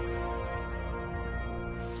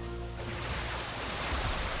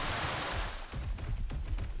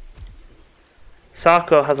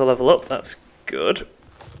 Sarko has a level up. That's good.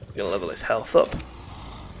 I'm gonna level his health up.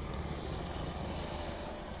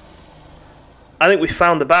 I think we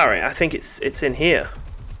found the Barry. I think it's in here.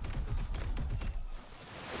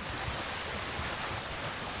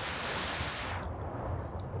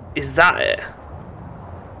 Is that it?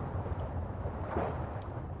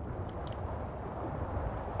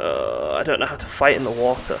 I don't know how to fight in the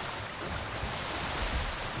water.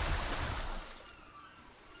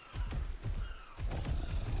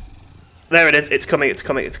 There it is. It's coming. It's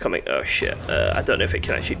coming. It's coming. Oh shit! I don't know if it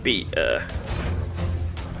can actually beat.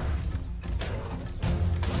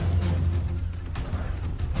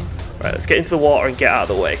 Right, let's get into the water and get out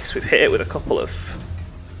of the way because we've hit it with a couple of.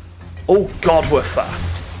 Oh god, we're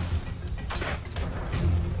fast.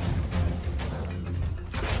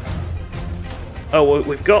 Oh, well,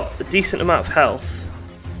 we've got a decent amount of health.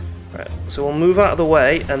 Right, so we'll move out of the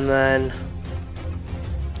way and then.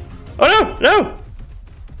 Oh no! No!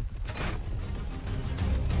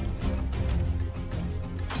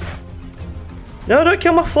 No, don't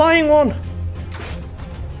kill my flying one!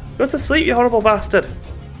 Go to sleep, you horrible bastard!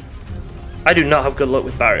 I do not have good luck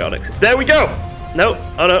with baryonyx. There we go! No,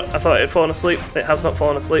 oh no, I thought it had fallen asleep. It has not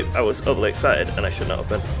fallen asleep. I was overly excited and I should not have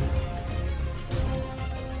been.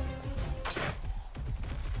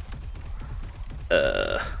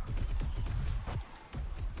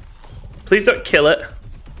 Please don't kill it.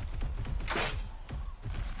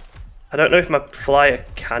 I don't know if my flyer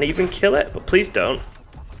can even kill it, but please don't.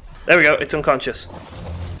 There we go, it's unconscious.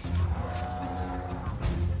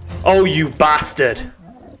 Oh, you bastard!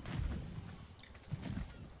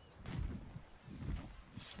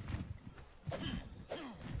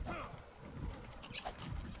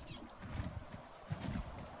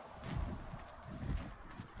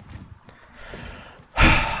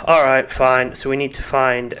 Alright, fine. So we need to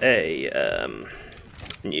find a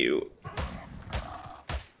new...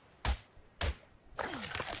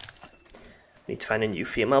 Need to find a new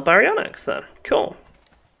female baryonyx then. Cool.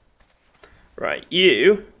 Right,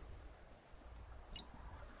 you...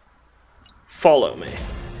 Follow me.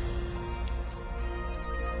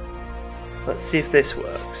 Let's see if this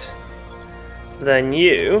works. Then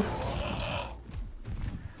you...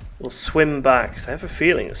 We'll swim back, because I have a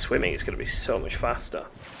feeling that swimming is going to be so much faster.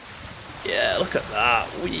 Yeah, look at that.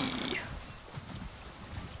 Whee!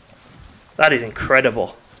 That is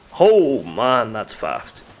incredible. Oh man, that's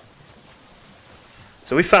fast.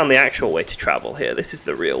 So we found the actual way to travel here. This is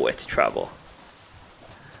the real way to travel.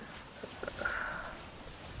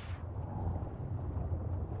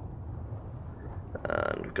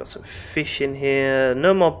 And we've got some fish in here.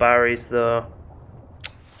 No more berries though.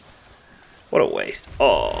 What a waste.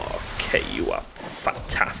 Oh, okay, you are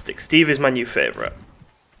fantastic. Steve is my new favourite.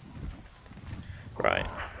 Right.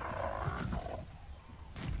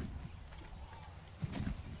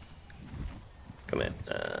 Come in.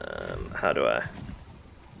 How do I...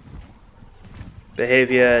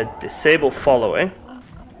 Behaviour, disable following.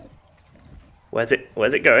 Where's it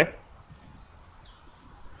going?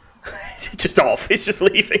 Is it just off? It's just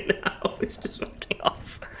leaving now. It's just fucking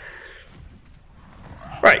off.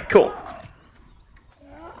 Right, cool.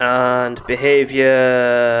 And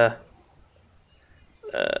behavior.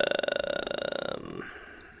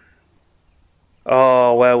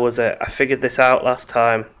 Oh, where was it? I figured this out last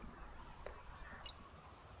time.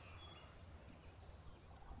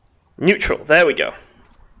 Neutral. There we go.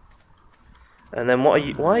 And then what are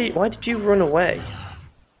you? Why did you run away?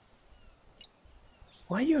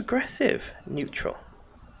 Why are you aggressive? Neutral.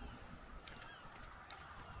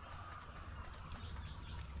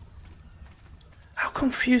 How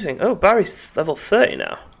confusing. Oh, Barry's level 30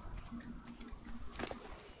 now.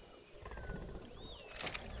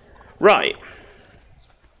 Right.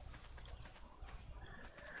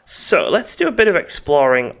 So, let's do a bit of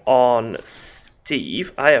exploring on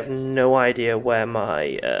Steve. I have no idea where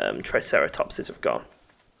my Triceratopses have gone.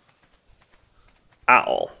 At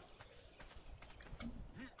all.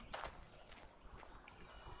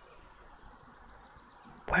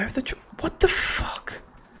 Where are the... What the fuck?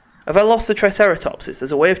 Have I lost the Triceratopses?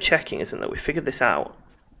 There's a way of checking, isn't there? We figured this out.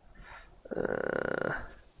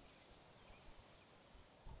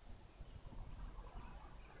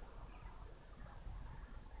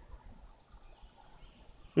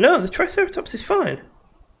 No, the Triceratops is fine.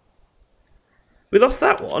 We lost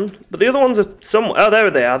that one, but the other ones are somewhere. Oh, there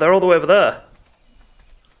they are. They're all the way over there.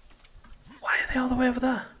 Why are they all the way over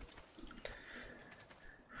there?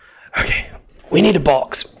 Okay, we need a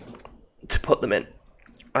box to put them in.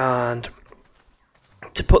 And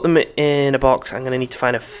to put them in a box, I'm going to need to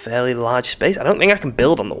find a fairly large space. I don't think I can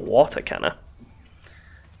build on the water, can I?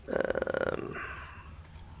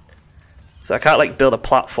 So I can't like build a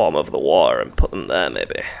platform over the water and put them there,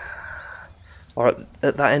 maybe. Or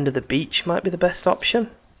at that end of the beach might be the best option.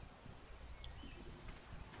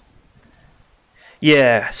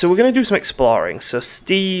 Yeah, so we're going to do some exploring. So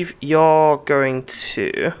Steve, you're going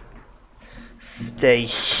to stay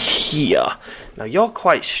here. Now you're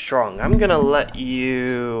quite strong. I'm going to let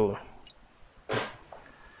you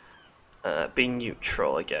be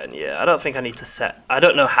neutral again. Yeah, I don't think I need to I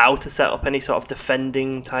don't know how to set up any sort of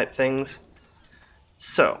defending type things.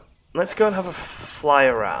 So, let's go and have a fly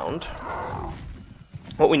around.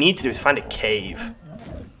 What we need to do is find a cave.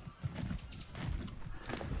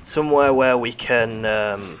 Somewhere where we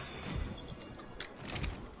can...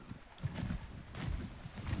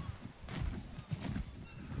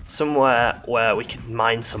 somewhere where we can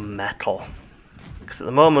mine some metal. Because at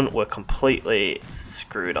the moment we're completely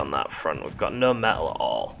screwed on that front. We've got no metal at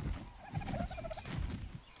all.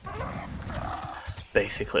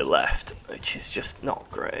 Basically left, which is just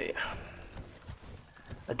not great.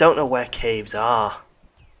 I don't know where caves are.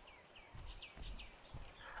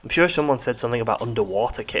 I'm sure someone said something about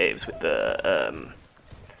underwater caves with the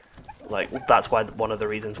like that's why one of the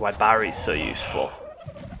reasons why Barry's so useful.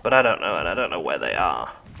 But I don't know, and I don't know where they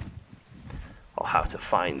are or how to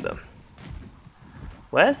find them.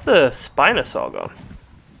 Where's the Spinosaur gone?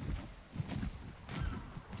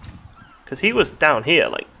 Because he was down here,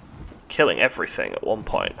 like, killing everything at one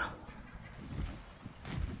point.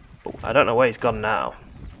 But I don't know where he's gone now.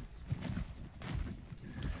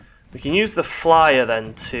 We can use the flyer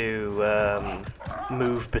then to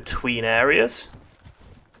move between areas.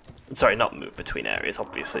 Sorry, not move between areas.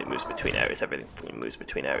 Obviously it moves between areas. Everything moves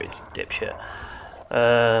between areas, dipshit.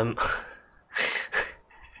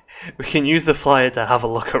 We can use the flyer to have a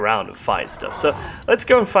look around and find stuff. So let's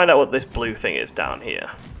go and find out what this blue thing is down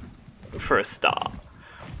here for a start.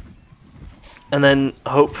 And then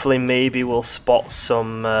hopefully maybe we'll spot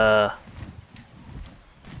some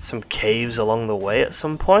caves along the way at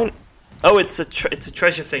some point. Oh, it's a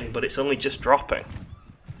treasure thing, but it's only just dropping.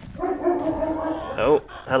 Oh,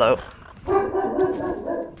 hello.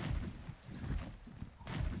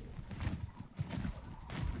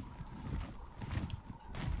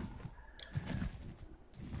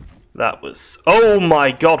 That was... Oh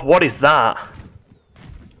my god, what is that?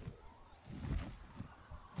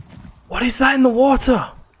 What is that in the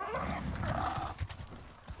water?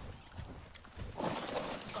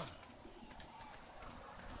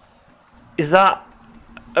 Is that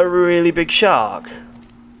a really big shark?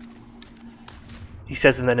 He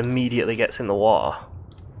says and then immediately gets in the water.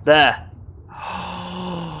 There.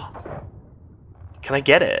 Can I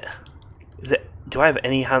get it? Is it? Do I have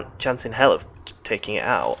any chance in hell of taking it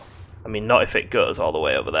out? I mean, not if it goes all the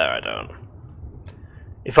way over there, I don't.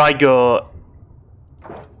 If I go...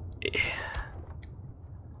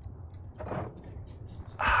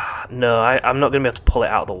 No, I'm not going to be able to pull it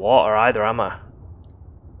out of the water either, am I?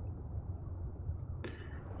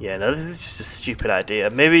 Yeah, no, this is just a stupid idea.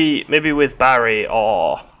 Maybe with Barry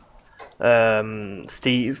or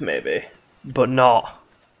Steve, maybe. But not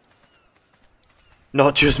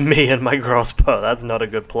just me and my crossbow. That's not a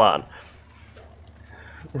good plan.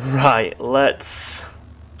 Right, let's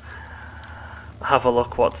have a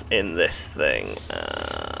look what's in this thing.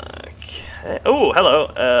 Okay. Oh, hello.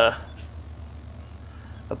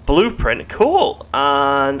 A blueprint, cool,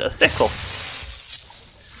 and a sickle.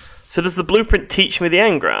 So does the blueprint teach me the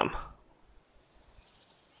engram?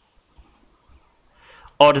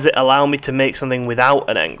 Or does it allow me to make something without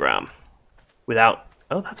an engram? Without...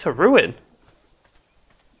 Oh, that's a ruin.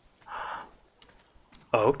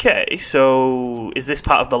 Okay, so is this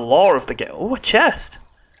part of the lore of the game? Oh, a chest.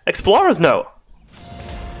 Explorer's note.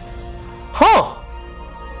 Huh!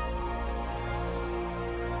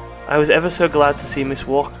 I was ever so glad to see Miss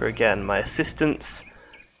Walker again. My assistants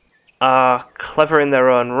are clever in their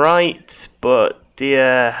own right, but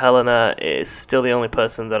dear Helena is still the only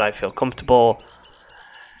person that I feel comfortable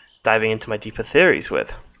diving into my deeper theories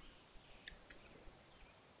with.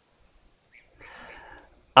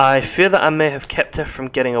 I fear that I may have kept her from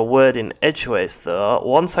getting a word in edgeways, though.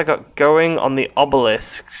 Once I got going on the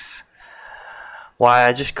obelisks, why,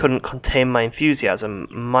 I just couldn't contain my enthusiasm.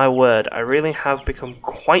 My word, I really have become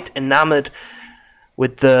quite enamoured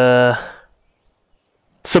with the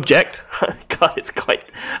subject. God, it's quite...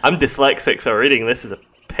 I'm dyslexic, so reading this is a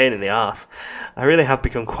pain in the arse. I really have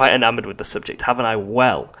become quite enamoured with the subject, haven't I?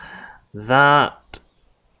 Well, that...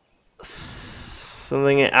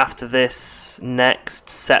 something after this next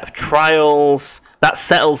set of trials. That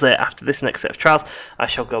settles it. After this next set of trials, I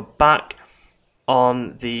shall go back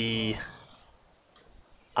on the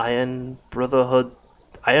Iron Brotherhood's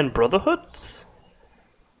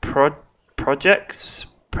projects.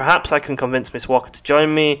 Perhaps I can convince Miss Walker to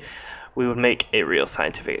join me. We would make a real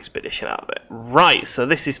scientific expedition out of it. Right. So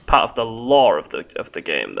this is part of the lore of the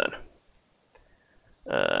game then.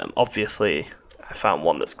 Obviously, I found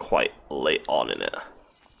one that's quite late on in it.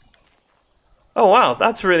 Oh wow,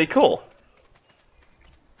 that's really cool.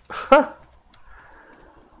 Huh.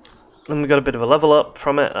 And we got a bit of a level up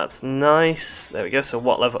from it. That's nice. There we go. So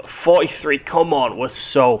what level? 43. Come on, we're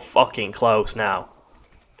so fucking close now.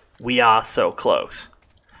 We are so close.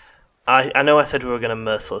 I know I said we were going to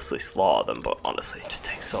mercilessly slaughter them, but honestly, it just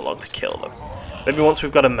takes so long to kill them. Maybe once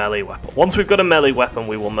we've got a melee weapon. Once we've got a melee weapon,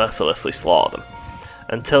 we will mercilessly slaughter them.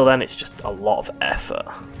 Until then, it's just a lot of effort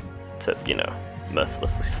to, you know,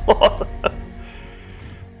 mercilessly slaughter them.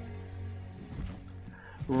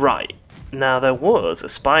 Right. Now, there was a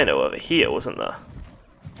Spino over here, wasn't there?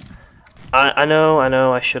 I know,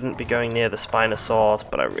 I shouldn't be going near the Spinosaurs,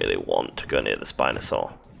 but I really want to go near the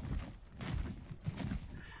Spinosaur.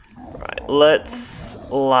 Right, let's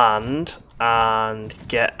land and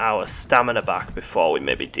get our stamina back before we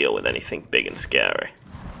maybe deal with anything big and scary.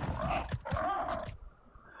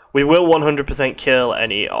 We will 100% kill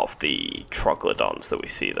any of the troglodons that we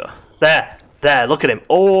see though. There, look at him.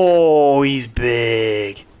 Oh, he's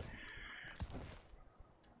big.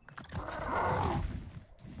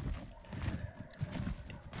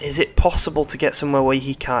 Is it possible to get somewhere where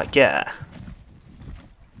he can't get?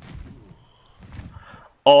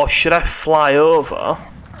 Or should I fly over?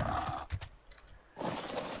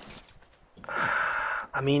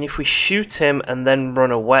 I mean, if we shoot him and then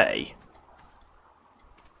run away...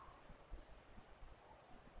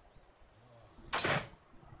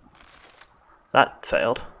 That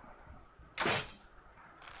failed.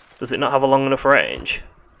 Does it not have a long enough range?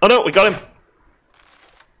 Oh no, we got him!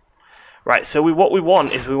 Right, so what we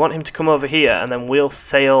want is we want him to come over here and then we'll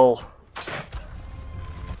sail...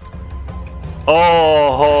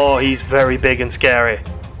 Oh, he's very big and scary.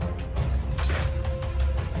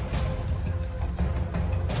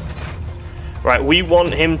 Right, we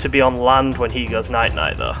want him to be on land when he goes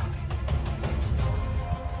night-night though.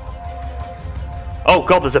 Oh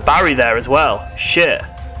god, there's a Barry there as well. Shit.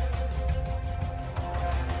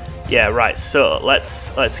 Yeah, right, so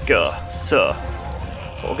let's go. So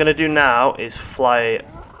what we're gonna do now is fly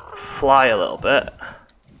a little bit.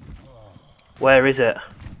 Where is it?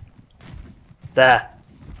 There.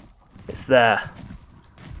 It's there.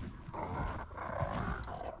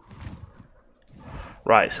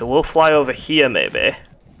 Right, so we'll fly over here maybe,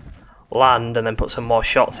 land, and then put some more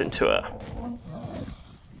shots into it.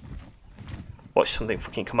 Watch something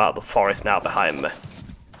fucking come out of the forest now behind me.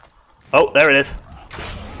 Oh, there it is.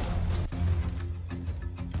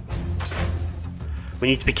 We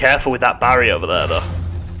need to be careful with that Barry over there though.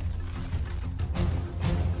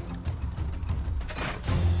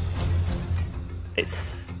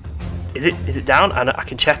 Is it down? I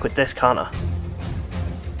can check with this, can't I?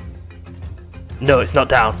 No, it's not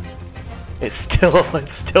down. It's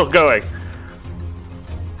still going.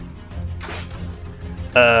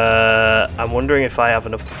 I'm wondering if I have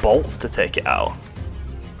enough bolts to take it out.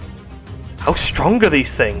 How strong are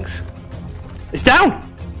these things? It's down!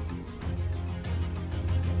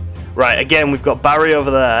 Right, again, we've got Barry over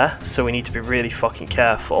there, so we need to be really fucking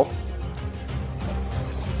careful.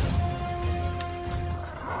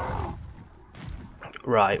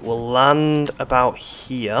 Right, we'll land about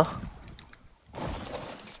here.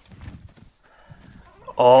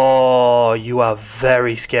 Oh, you are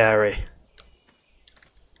very scary.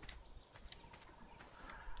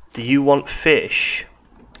 Do you want fish?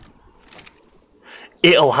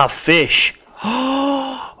 It'll have fish.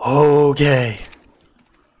 Okay.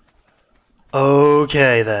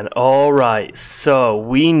 Okay then. Alright, so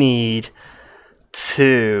we need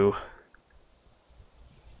to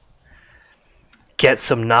get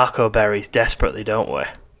some narco berries desperately, don't we?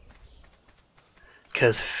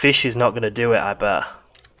 Because fish is not going to do it, I bet.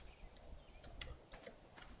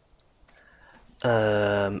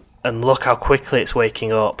 And look how quickly it's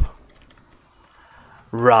waking up.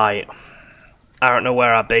 Right. I don't know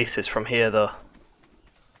where our base is from here, though.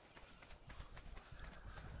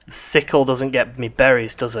 The sickle doesn't get me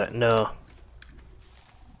berries, does it? No.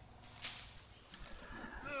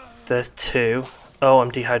 There's two. Oh,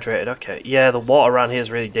 I'm dehydrated. Okay. Yeah, the water around here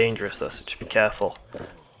is really dangerous, though, so just be careful.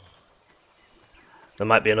 There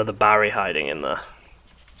might be another Barry hiding in there.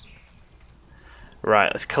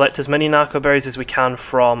 Right, let's collect as many narco berries as we can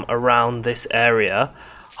from around this area.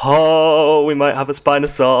 Oh, we might have a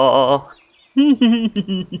Spinosaur.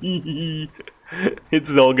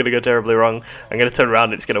 It's all going to go terribly wrong. I'm going to turn around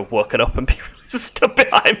and it's going to walk it up and people just stood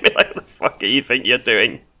behind me like, what the fuck do you think you're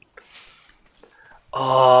doing?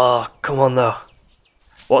 Oh, come on though.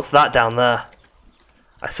 What's that down there?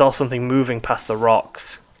 I saw something moving past the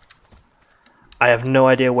rocks. I have no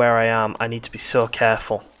idea where I am. I need to be so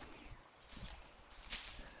careful.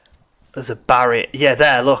 There's a Barry. Yeah,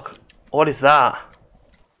 there, look. What is that?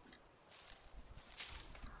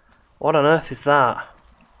 What on earth is that?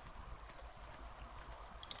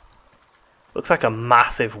 Looks like a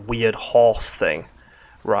massive weird horse thing.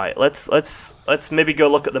 Right, let's maybe go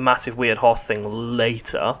look at the massive weird horse thing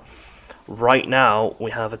later. Right now,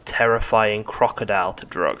 we have a terrifying crocodile to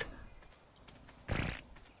drug.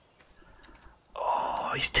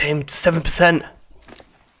 Oh, he's tamed 7%.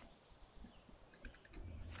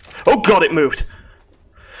 Oh god, it moved.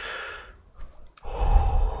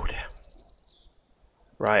 Oh, dear.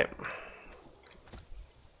 Right.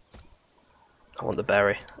 I want the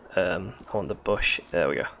berry. I want the bush. There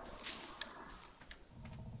we go.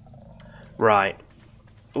 Right.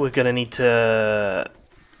 We're gonna need to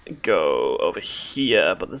go over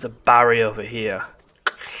here, but there's a barrier over here.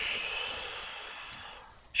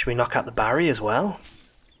 Should we knock out the barrier as well?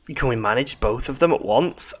 Can we manage both of them at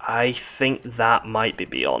once? I think that might be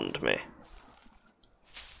beyond me.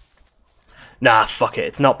 Nah, fuck it.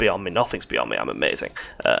 It's not beyond me. Nothing's beyond me. I'm amazing.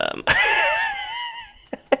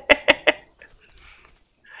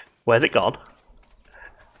 Where's it gone?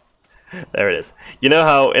 There it is. You know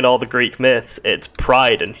how in all the Greek myths it's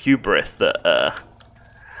pride and hubris that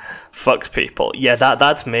fucks people? Yeah,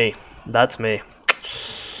 that's me. That's me.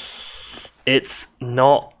 It's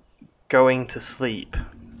not going to sleep.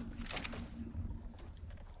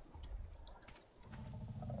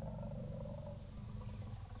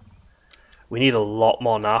 We need a lot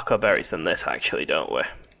more narco berries than this, actually, don't we? If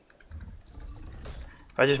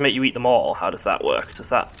I just make you eat them all, how does that work? Does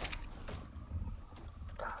that...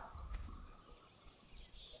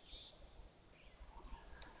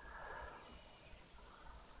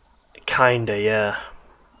 Kinda, yeah.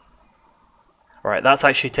 Right, that's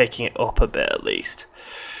actually taking it up a bit, at least.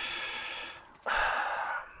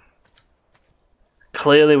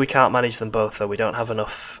 Clearly we can't manage them both, though. We don't have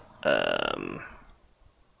enough... we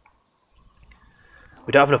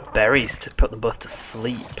don't have enough berries to put them both to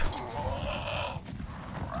sleep.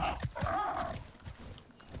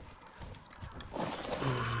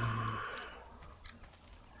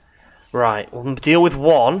 Right, we'll deal with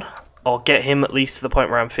one, or get him at least to the point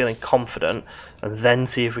where I'm feeling confident, and then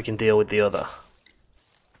see if we can deal with the other.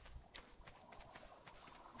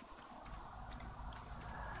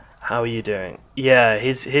 How are you doing? Yeah,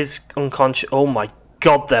 his unconscious... Oh my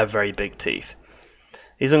god, they're very big teeth.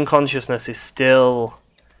 His unconsciousness is still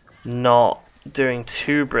not doing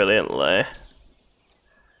too brilliantly.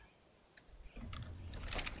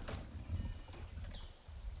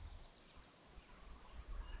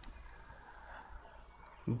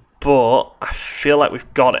 But I feel like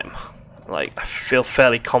we've got him. Like, I feel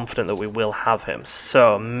fairly confident that we will have him.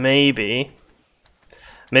 So maybe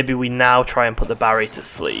we now try and put the Barry to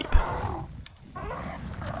sleep.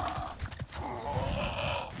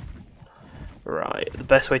 Right, the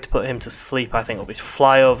best way to put him to sleep, I think, will be to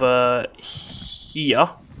fly over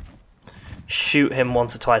here, shoot him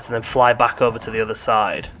once or twice, and then fly back over to the other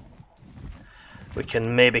side. We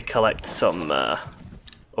can maybe collect some...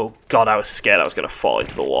 oh god, I was scared I was going to fall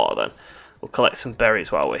into the water then. We'll collect some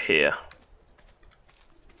berries while we're here.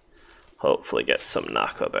 Hopefully get some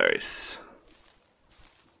narco berries.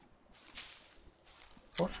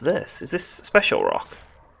 What's this? Is this special rock?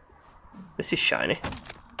 This is shiny.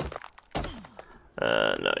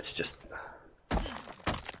 No, it's just...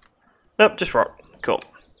 Nope, just rock. Cool.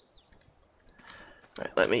 Right,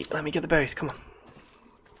 let me get the berries, come on.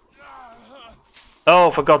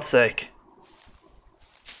 Oh, for God's sake.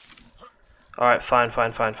 Alright, fine.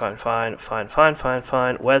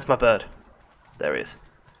 Where's my bird? There he is.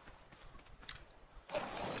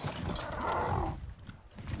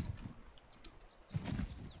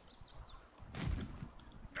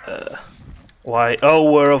 Why?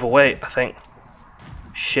 Oh, we're overweight, I think.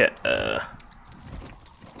 Shit, there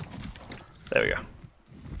we go.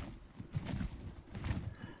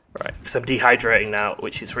 Right, because I'm dehydrating now,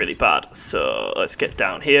 which is really bad. So let's get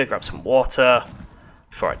down here, grab some water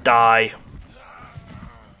before I die.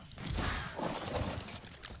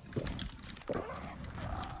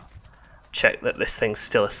 Check that this thing's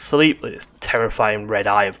still asleep. This terrifying red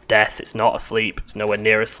eye of death. It's not asleep. It's nowhere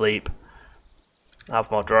near asleep.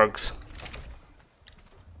 Have more drugs.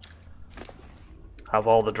 Have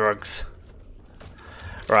all the drugs.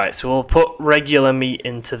 Right, so we'll put regular meat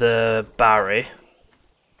into the Barry.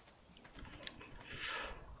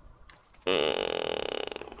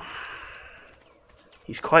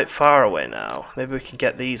 He's quite far away now. Maybe we can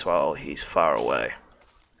get these while he's far away.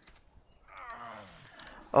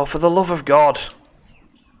 Oh, for the love of God.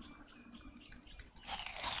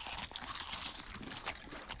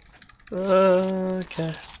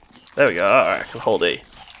 Okay. There we go. Alright, I can hold E.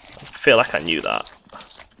 I feel like I knew that.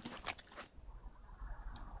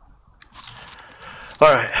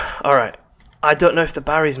 Alright. I don't know if the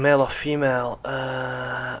Barry's male or female.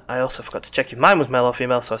 I also forgot to check if mine was male or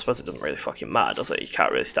female, so I suppose it doesn't really fucking matter, does it? You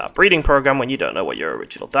can't really start a breeding program when you don't know what your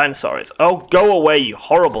original dinosaur is. Oh, go away, you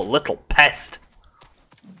horrible little pest!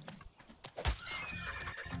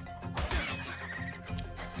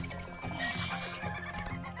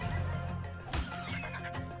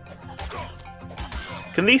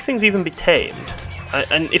 Can these things even be tamed?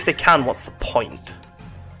 And if they can, what's the point?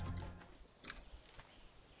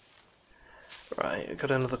 Right, we've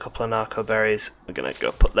got another couple of narco berries. We're going to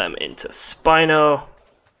go put them into Spino.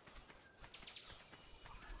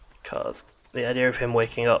 Because the idea of him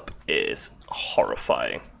waking up is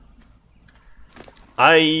horrifying.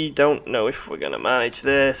 I don't know if we're going to manage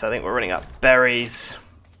this. I think we're running out of berries.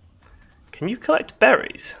 Can you collect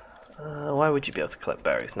berries? Why would you be able to collect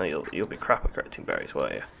berries? No, you'll be crap at collecting berries,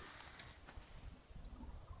 won't you?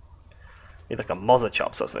 Need like a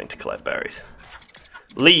Mozochops or something to collect berries.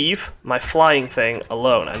 Leave my flying thing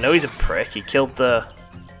alone. I know he's a prick. He killed the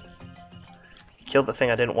thing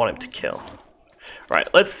I didn't want him to kill. Right,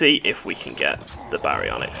 let's see if we can get the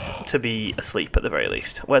Baryonyx to be asleep at the very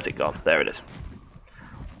least. Where's it gone? There it is.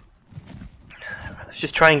 Let's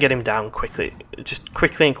just try and get him down quickly. Just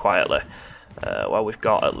quickly and quietly. While we've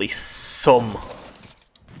got at least some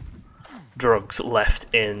drugs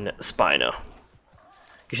left in Spino.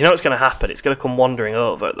 Because you know what's going to happen? It's going to come wandering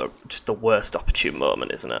over at just the worst opportune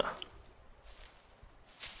moment, isn't it?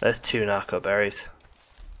 There's 2 narco berries.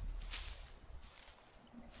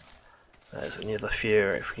 There's another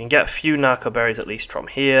few. If we can get a few narco berries at least from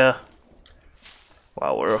here,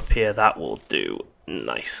 while we're up here, that will do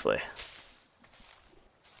nicely.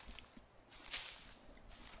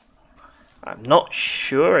 I'm not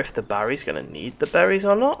sure if the Barry's going to need the berries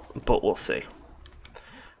or not, but we'll see.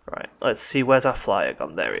 Right, let's see, where's our flyer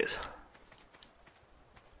gone? There he is.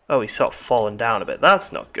 Oh, he's sort of fallen down a bit.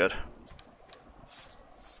 That's not good.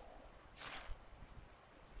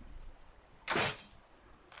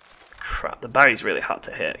 Crap, the Barry's really hard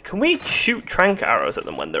to hit. Can we shoot trank arrows at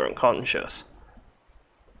them when they're unconscious?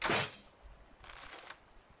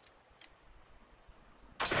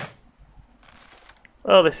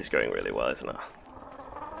 Oh, this is going really well, isn't it?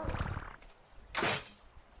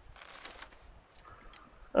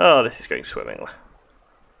 Oh, this is going swimmingly.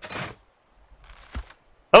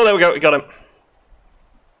 Oh, there we go, we got him.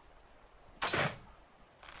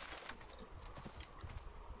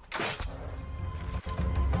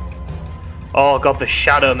 Oh god, the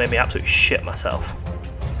shadow made me absolutely shit myself.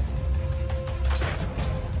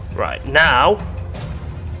 Right, now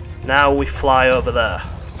we fly over there.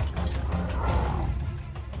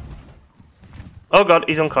 Oh god,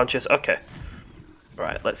 he's unconscious. Okay.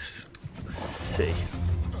 Right, let's see.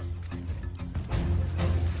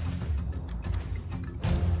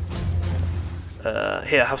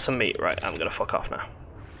 Here, have some meat. Right, I'm gonna fuck off now.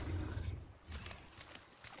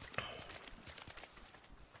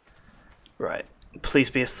 Right, please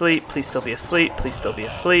be asleep. Please still be asleep. Please still be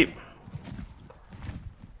asleep.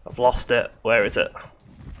 I've lost it. Where is it?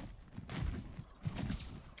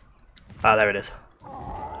 Ah, there it is.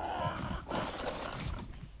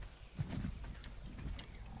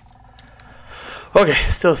 Okay,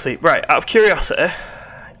 still asleep. Right, out of curiosity,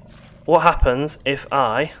 what happens if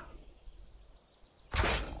I...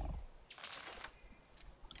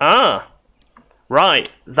 Ah!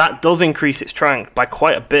 Right, that does increase its strength by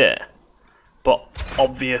quite a bit, but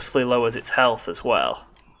obviously lowers its health as well.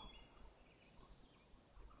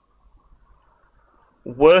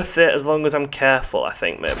 Worth it as long as I'm careful, I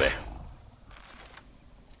think, maybe.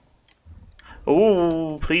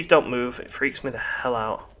 Ooh, please don't move. It freaks me the hell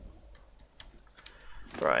out.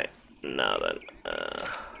 Right, now then,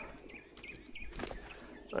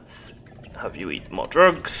 let's have you eat more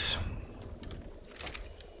drugs.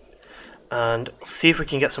 And see if we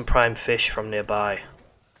can get some prime fish from nearby.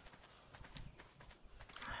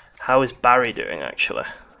 How is Barry doing, actually?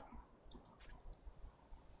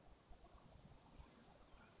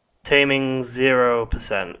 Taming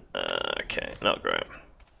 0%. Okay, not great.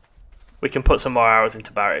 We can put some more arrows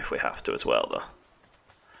into Barry if we have to as well, though.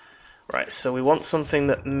 Right, so we want something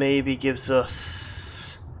that maybe gives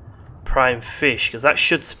us prime fish, because that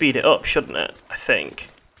should speed it up, shouldn't it? I think.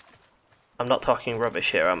 I'm not talking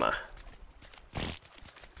rubbish here, am I?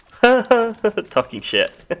 Talking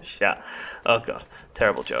shit. Shit. Oh god,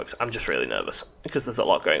 terrible jokes. I'm just really nervous, because there's a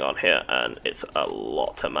lot going on here, and it's a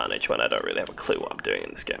lot to manage when I don't really have a clue what I'm doing in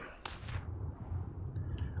this game.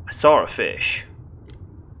 I saw a fish.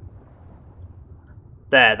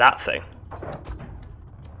 There, that thing.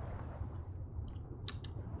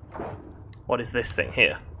 What is this thing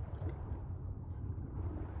here?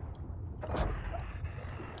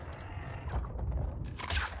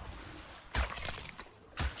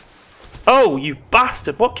 Oh, you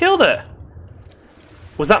bastard! What killed it?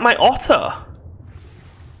 Was that my otter?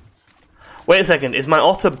 Wait a second, is my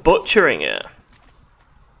otter butchering it?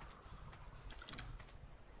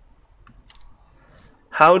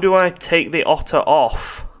 How do I take the otter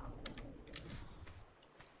off?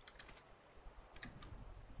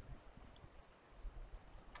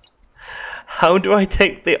 How do I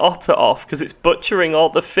take the otter off? Because it's butchering all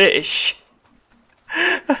the fish.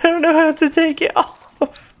 I don't know how to take it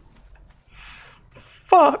off.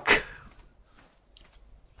 Fuck.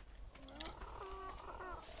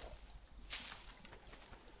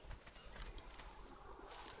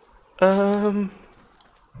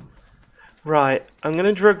 Right, I'm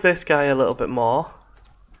gonna drug this guy a little bit more.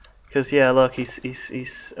 Because, yeah, look, he's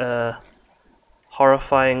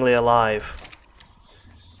horrifyingly alive.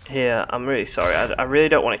 Here, I'm really sorry. I really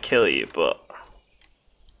don't want to kill you, but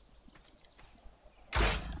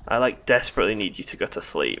I like desperately need you to go to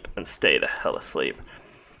sleep and stay the hell asleep.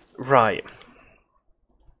 Right.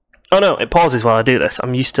 Oh no, it pauses while I do this.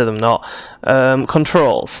 I'm used to them not.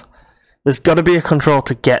 Controls. There's got to be a control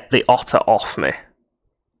to get the otter off me.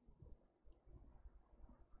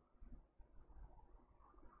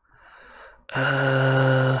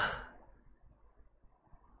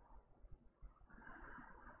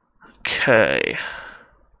 Okay.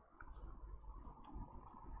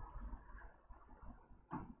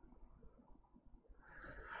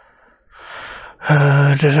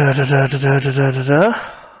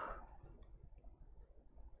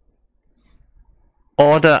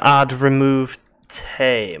 Order, add, remove,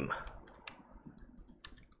 tame.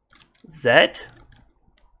 Z?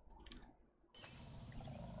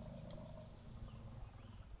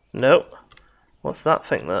 Nope. What's that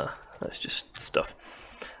thing there? That's just stuff.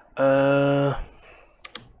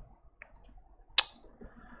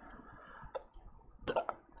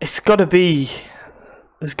 It's gotta be...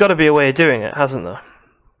 There's gotta be a way of doing it, hasn't there?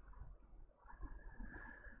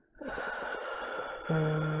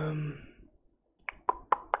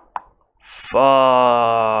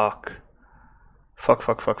 Fuck.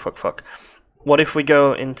 Fuck. What if we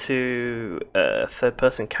go into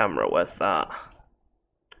third-person camera? Where's that?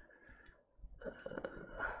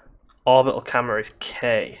 Orbital camera is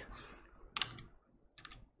K.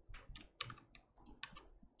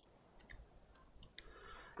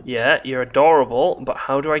 Yeah, you're adorable, but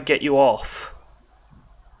how do I get you off?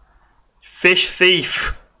 Fish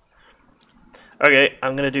thief! Okay,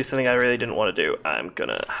 I'm gonna do something I really didn't want to do. I'm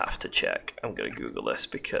gonna have to check. I'm gonna Google this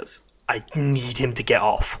because I need him to get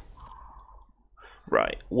off.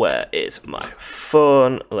 Right, where is my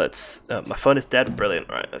phone? Let's. My phone is dead. Brilliant.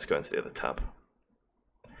 Right, let's go into the other tab.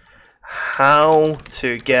 How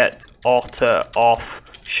to get otter off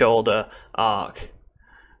shoulder ARK.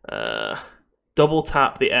 Double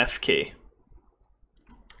tap the F key.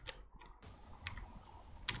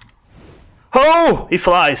 Oh, he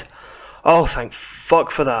flies. Oh, thank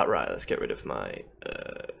fuck for that. Right, let's get rid of my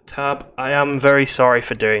tab. I am very sorry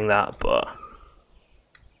for doing that, but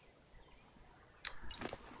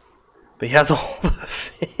he has all the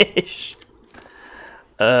fish.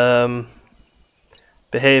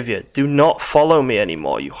 Behavior. Do not follow me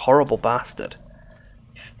anymore, you horrible bastard.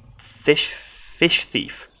 Fish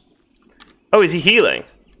thief. Oh, is he healing?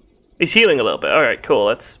 He's healing a little bit. Alright, cool.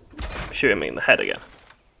 Let's shoot him in the head again.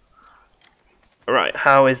 Alright,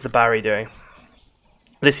 how is the Barry doing?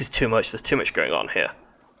 This is too much. There's too much going on here.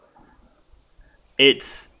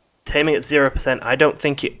 It's taming at 0%. I don't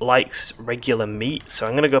think it likes regular meat, so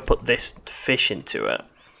I'm going to go put this fish into it.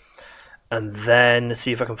 And then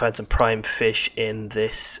see if I can find some prime fish in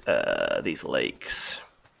this these lakes.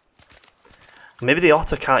 Maybe the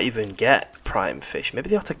otter can't even get prime fish. Maybe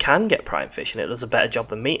the otter can get prime fish and it does a better job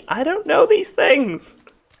than me. I don't know these things.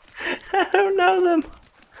 I don't know them.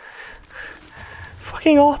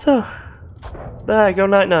 Fucking otter. There, go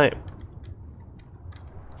night night.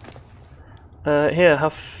 Here,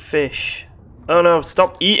 have fish. Oh no,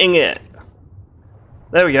 stop eating it.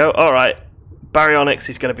 There we go, alright. Baryonyx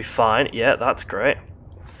is going to be fine. Yeah, that's great.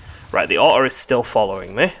 Right, the otter is still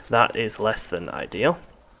following me. That is less than ideal.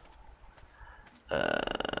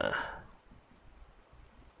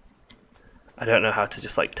 I don't know how to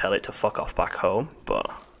just like tell it to fuck off back home,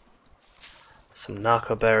 but some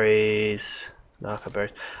narco berries. I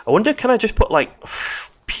wonder, can I just put like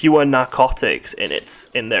pure narcotics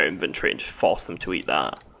in their inventory and just force them to eat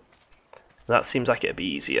that? That seems like it'd be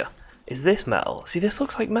easier. Is this metal? See, this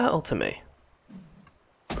looks like metal to me.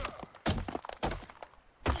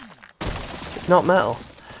 It's not metal.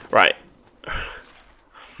 Right.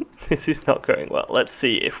 This is not going well. Let's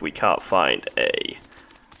see if we can't find a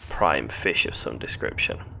prime fish of some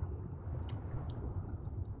description.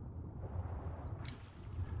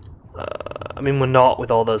 I mean, we're not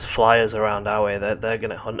with all those flyers around, are we? They're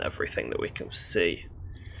going to hunt everything that we can see.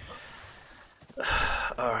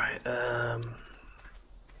 Alright, go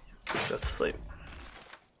to sleep.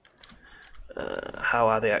 How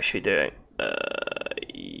are they actually doing?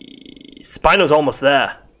 Spino's almost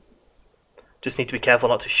there. Just need to be careful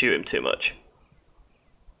not to shoot him too much.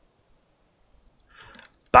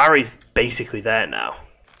 Barry's basically there now.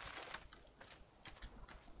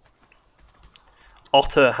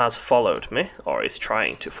 Otter has followed me, or is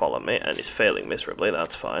trying to follow me, and is failing miserably,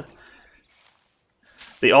 that's fine.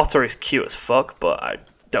 The otter is cute as fuck, but I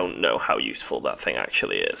don't know how useful that thing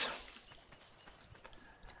actually is.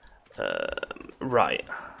 Right.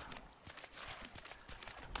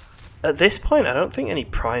 At this point, I don't think any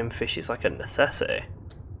prime fish is like a necessity.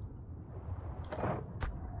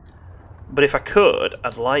 But if I could,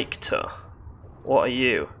 I'd like to. What are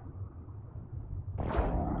you?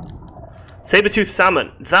 Saber-toothed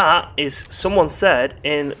salmon. That is, someone said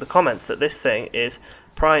in the comments that this thing is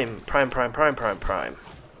prime.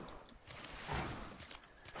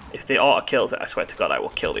 If the otter kills it, I swear to God, I will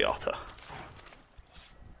kill the otter.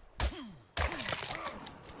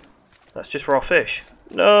 That's just raw fish.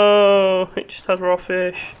 No, it just has raw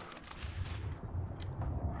fish.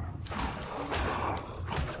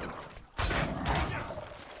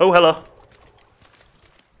 Oh, hello.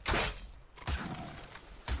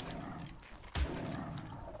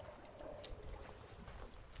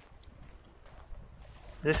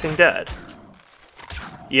 Is this thing dead?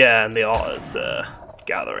 Yeah, and the otter's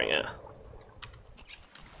gathering it.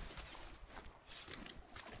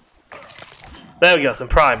 There we go, some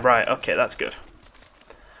prime, right, okay, that's good.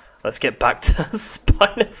 Let's get back to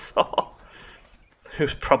Spinosaur,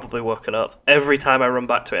 who's probably woken up. Every time I run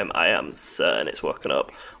back to him, I am certain it's woken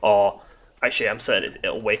up. Or, actually, I'm certain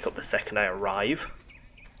it'll wake up the second I arrive.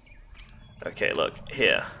 Okay, look,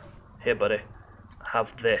 here. Here, buddy.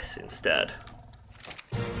 Have this instead.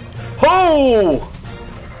 Oh!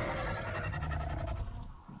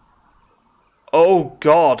 Oh,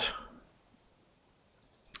 God.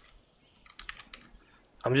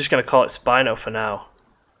 I'm just going to call it Spino for now.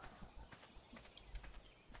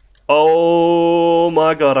 Oh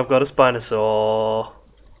my God, I've got a Spinosaur.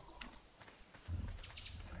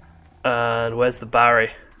 And where's the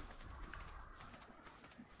Barry?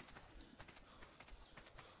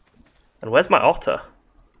 And where's my otter?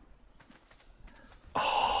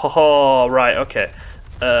 Oh, right, okay.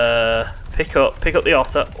 Pick up the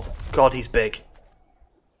otter. Oh God, he's big.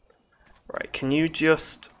 Right, can you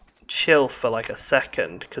just chill for like a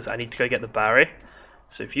second? Because I need to go get the Barry.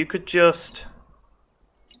 So if you could just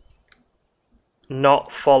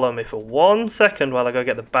not follow me for 1 second while I go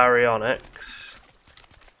get the baryonyx.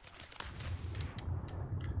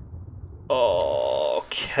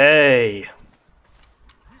 Okay.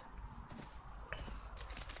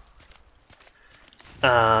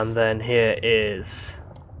 And then here is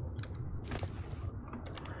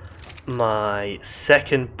my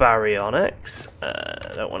second baryonyx.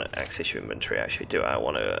 I don't want to access your inventory actually, do I? I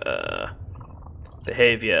want to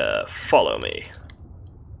behavior, follow me.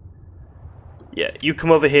 Yeah, you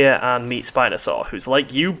come over here and meet Spinosaur, who's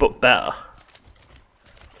like you but better.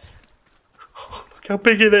 Oh, look how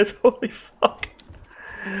big it is, holy fuck.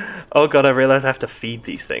 Oh God, I realise I have to feed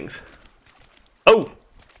these things. Oh!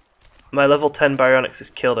 My level 10 baryonyx has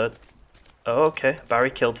killed it. Oh, okay,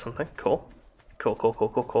 Barry killed something, cool.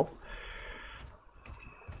 Cool.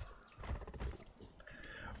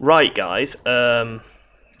 Right, guys,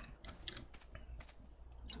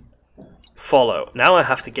 follow. Now I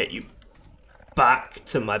have to get you back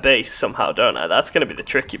to my base somehow, don't I? That's going to be the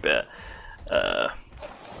tricky bit.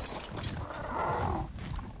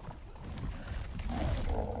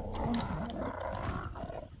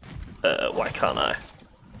 Why can't I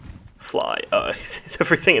fly? Oh, is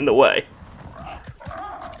everything in the way?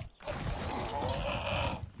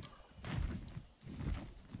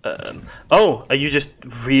 Oh, are you just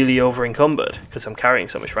really over encumbered? Because I'm carrying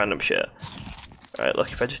so much random shit. Alright,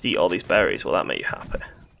 look, if I just eat all these berries, will that make you happy?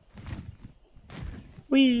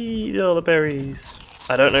 Whee, eat all the berries.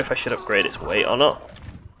 I don't know if I should upgrade its weight or not.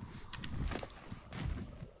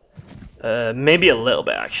 Maybe a little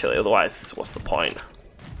bit actually, otherwise what's the point?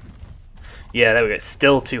 Yeah, there we go, it's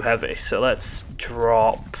still too heavy, so let's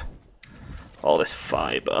drop all this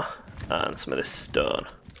fibre and some of this stone.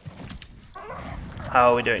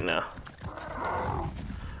 How are we doing now?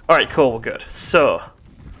 Alright, cool, we're good. So,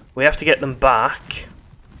 we have to get them back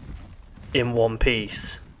in one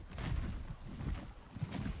piece.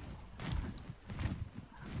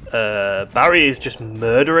 Barry is just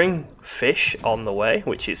murdering fish on the way,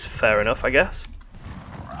 which is fair enough, I guess.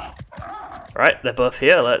 Right, they're both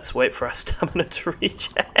here. Let's wait for our stamina to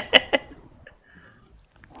regen.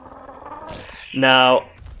 Now,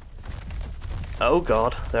 oh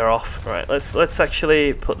god, they're off. Right, let's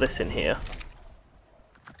actually put this in here.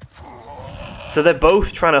 So they're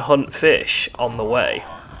both trying to hunt fish on the way,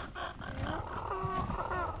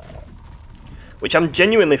 which I'm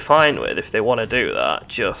genuinely fine with if they want to do that.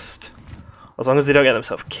 Just as long as they don't get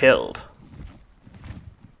themselves killed.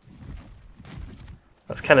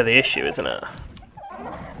 That's kind of the issue, isn't it?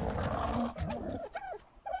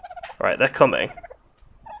 Right, they're coming.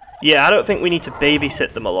 Yeah, I don't think we need to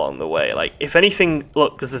babysit them along the way. Like, if anything,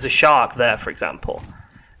 look, because there's a shark there, for example.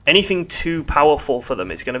 Anything too powerful for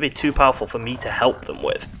them is going to be too powerful for me to help them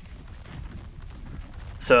with.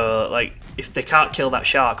 So, like, if they can't kill that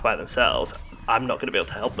shark by themselves, I'm not going to be able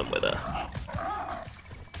to help them with it.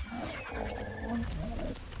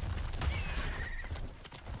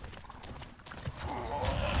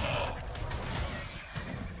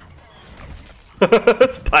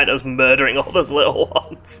 Spino's murdering all those little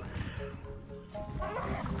ones.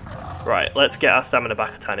 Right, let's get our stamina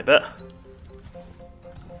back a tiny bit.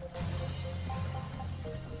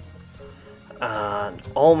 And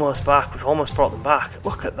almost back, we've almost brought them back.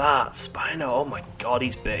 Look at that, Spino, oh my god,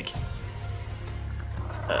 he's big.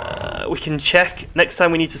 We can check, next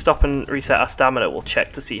time we need to stop and reset our stamina, we'll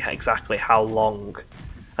check to see exactly how long,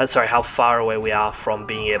 how far away we are from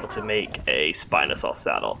being able to make a Spinosaur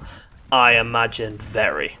saddle. I imagine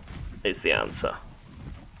very is the answer.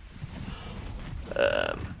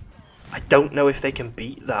 I don't know if they can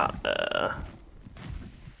beat that.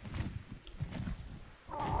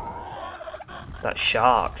 That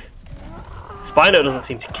shark. Spino doesn't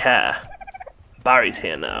seem to care. Barry's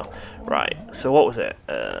here now. Right, so what was it?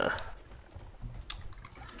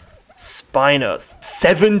 Spino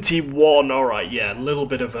 71. Alright, yeah, a little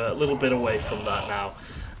bit away from that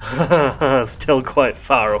now. Still quite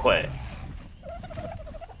far away.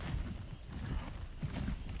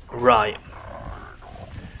 Right.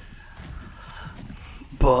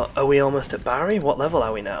 But are we almost at Barry? What level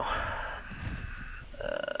are we now?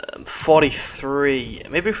 43.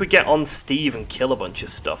 Maybe if we get on Steve and kill a bunch of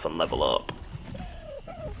stuff and level up.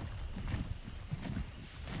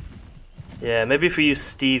 Yeah, maybe if we use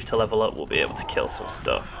Steve to level up, we'll be able to kill some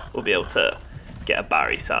stuff. We'll be able to get a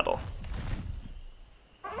Barry saddle.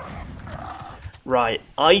 Right,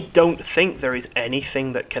 I don't think there is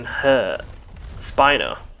anything that can hurt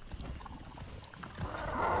Spino.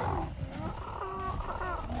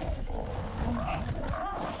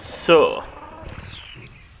 So,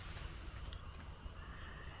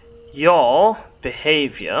 your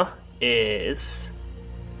behaviour is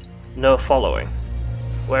no following.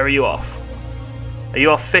 Where are you off? Are you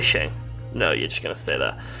off fishing? No, you're just gonna stay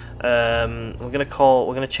there. We're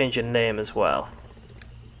gonna change your name as well.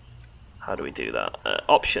 How do we do that?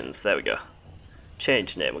 Options, there we go.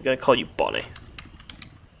 Change name, we're gonna call you Bonnie.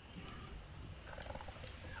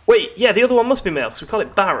 Wait, yeah, the other one must be male, because we call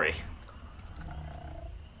it Barry.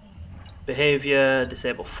 Behavior,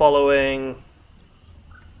 disable following.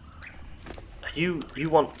 You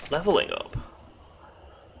want leveling up?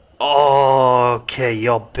 Oh, okay,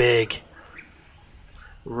 you're big.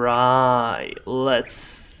 Right, let's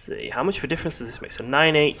see. How much of a difference does this make? So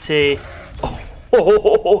 980.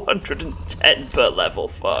 Oh, 110 per level.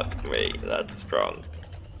 Fuck me, that's strong.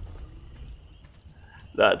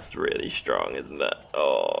 That's really strong, isn't it?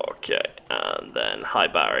 Okay, and then hi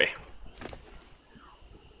Barry.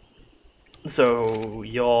 So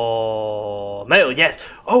you're male, yes.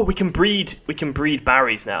 Oh, we can breed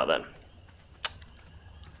Barrys now then.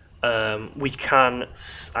 We can,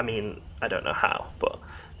 I mean, I don't know how, but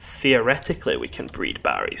theoretically we can breed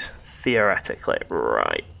Barrys. Theoretically,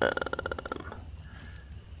 right.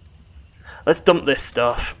 Let's dump this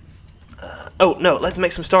stuff. Oh no, let's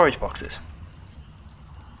make some storage boxes.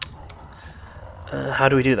 How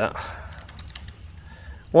do we do that?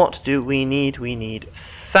 What do we need? We need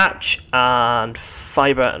thatch and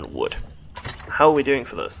fibre and wood. How are we doing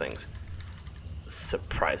for those things?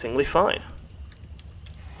 Surprisingly fine.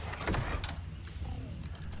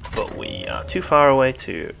 But we are too far away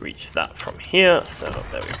to reach that from here, so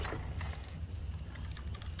there we go.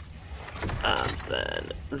 And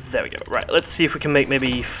then, there we go. Right, let's see if we can make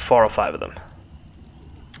maybe 4 or 5 of them.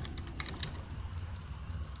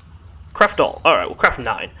 Craft all. Alright, we'll craft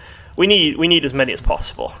 9. We need as many as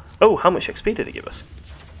possible. Oh, how much XP did they give us?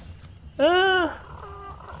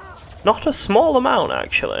 Not a small amount,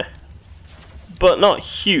 actually. But not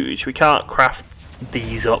huge. We can't craft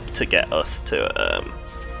these up to get us to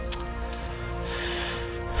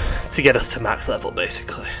max level,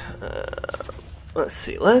 basically. Let's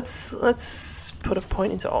see. Let's put a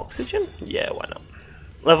point into oxygen? Yeah, why not?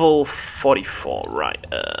 Level 44, right.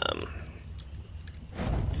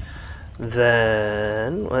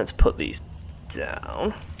 Then let's put these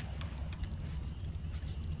down.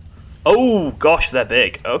 Oh gosh, they're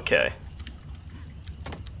big. Okay.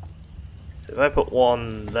 So if I put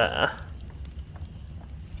one there,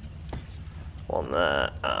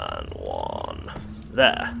 and one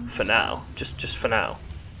there for now, just for now.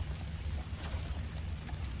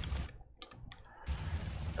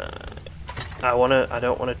 I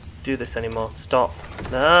don't wanna do this anymore. Stop.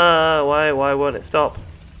 No, why won't it stop?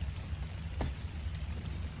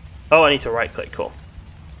 Oh, I need to right click. Cool.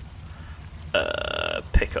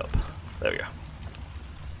 Pick up. There we go.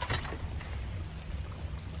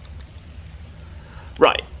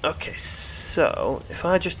 Right, okay, so if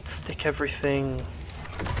I just stick everything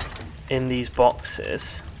in these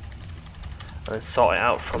boxes and then sort it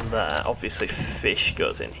out from there, obviously fish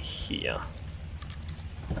goes in here.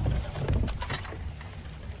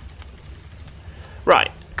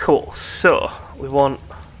 Right, cool, so we want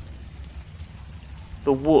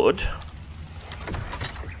the wood.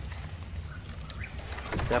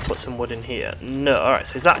 Did I put some wood in here? No, alright,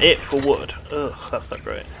 so is that it for wood? Ugh, that's not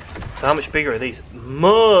great. So how much bigger are these?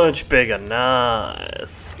 Much bigger,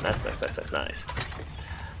 nice. Nice.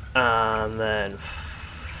 And then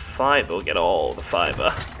fibre, we'll get all the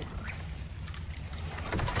fibre.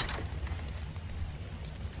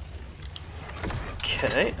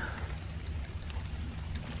 Okay.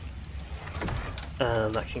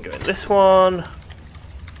 And that can go in this one.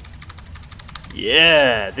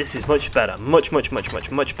 Yeah, this is much better. Much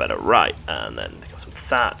better. Right, and then got some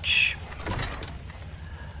thatch.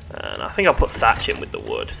 And I think I'll put thatch in with the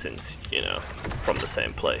wood since, you know, from the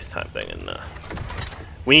same place type thing. And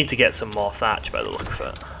we need to get some more thatch by the look of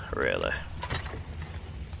it, really.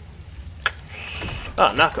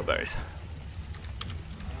 Ah, narco berries.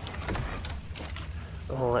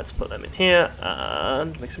 Well, let's put them in here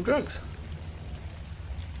and make some drugs.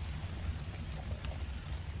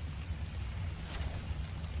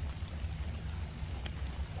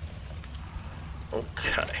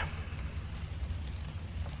 Okay.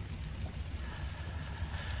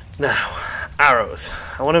 Now, arrows.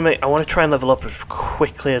 I want to try and level up as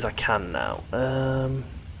quickly as I can now.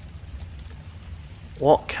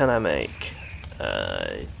 What can I make?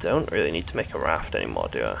 I don't really need to make a raft anymore,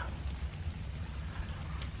 do I?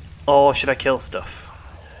 Or should I kill stuff?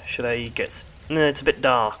 Should I get... No, it's a bit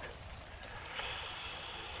dark.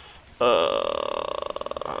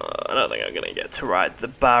 I don't think I'm gonna get to ride the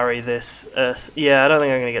Barry this. Yeah, I don't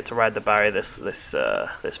think I'm gonna get to ride the Barry this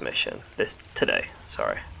mission. This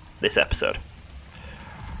episode.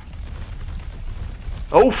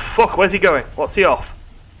 Oh fuck! Where's he going? What's he off?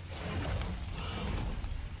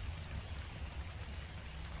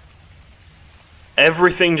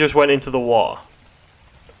 Everything just went into the water.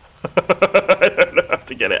 I don't know how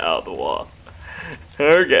to get it out of the water.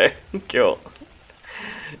 Okay, cool.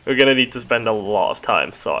 We're gonna need to spend a lot of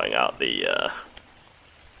time sorting out the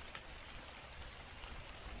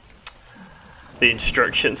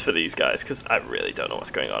instructions for these guys, because I really don't know what's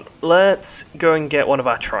going on. Let's go and get one of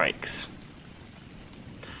our trikes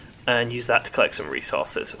and use that to collect some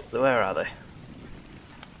resources. Where are they?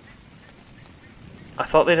 I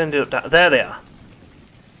thought they'd ended up down... There they are.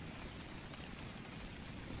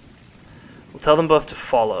 We'll tell them both to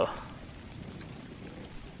follow.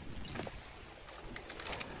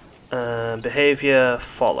 Behavior,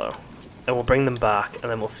 follow. And we'll bring them back, and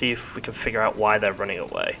then we'll see if we can figure out why they're running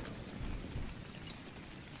away.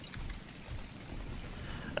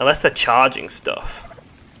 Unless they're charging stuff.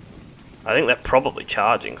 I think they're probably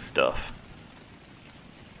charging stuff.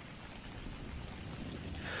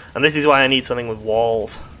 And this is why I need something with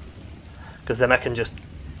walls. Because then I can just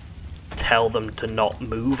tell them to not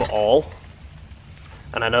move at all.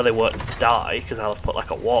 And I know they won't die, because I'll have put like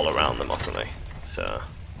a wall around them or something. So...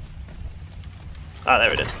 Ah,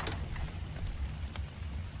 there it is.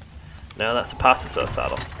 No, that's a Passasaur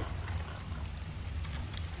saddle.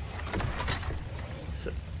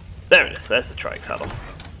 So, there it is. There's the trike saddle.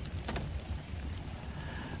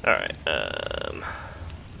 Alright,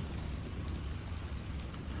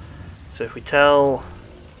 so if we tell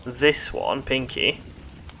this one, Pinky,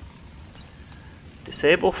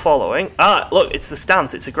 disable following. Ah, look, it's the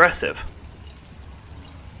stance. It's aggressive.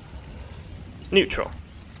 Neutral.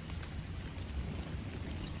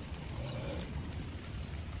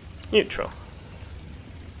 Neutral.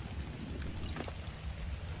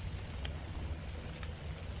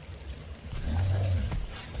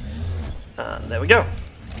 And there we go.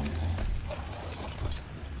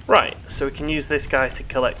 Right, so we can use this guy to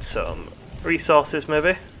collect some resources,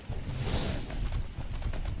 maybe.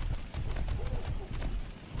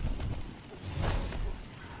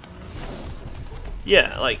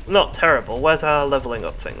 yeah, like, not terrible. Where's our leveling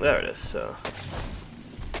up thing? There it is, so...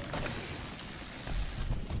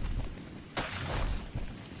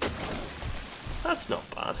 That's not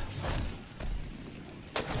bad.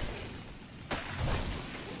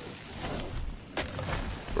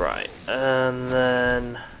 Right, and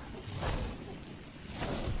then...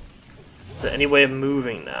 Is there any way of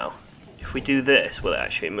moving now? If we do this, will it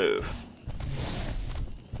actually move?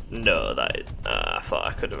 No, I thought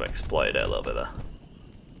I could have exploited it a little bit there.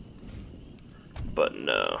 But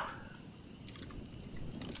no.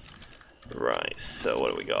 Right, so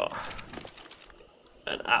what do we got?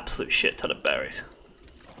 An absolute shit ton of berries.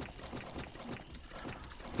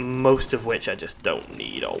 Most of which I just don't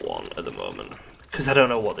need or want at the moment. Because I don't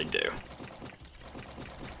know what they do.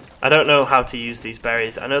 I don't know how to use these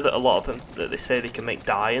berries. I know that a lot of them, that they say they can make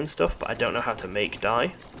dye and stuff, but I don't know how to make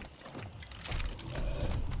dye.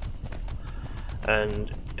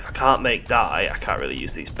 And if I can't make dye, I can't really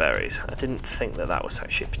use these berries. I didn't think that that was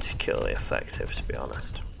actually particularly effective, to be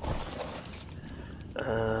honest.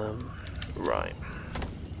 Right.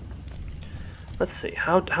 Let's see,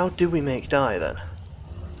 how do we make dye then?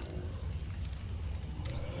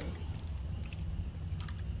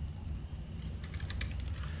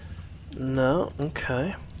 No,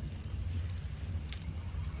 okay.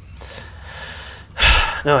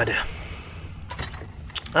 No idea.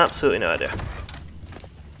 Absolutely no idea.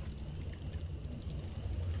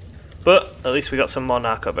 But at least we got some more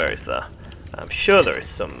narco berries there. I'm sure there is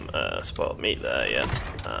some spoiled meat there, yeah.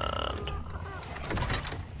 And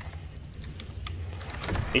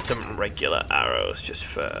need some regular arrows just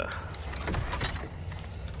for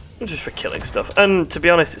killing stuff. And to be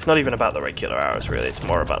honest, it's not even about the regular arrows really. It's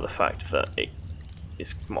more about the fact that it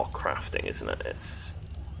is more crafting, isn't it? It's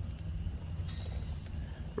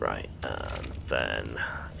right. And then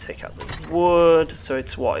take out the wood. So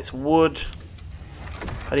it's what? It's wood.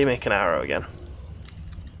 How do you make an arrow again?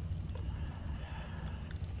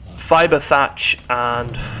 Fiber, thatch,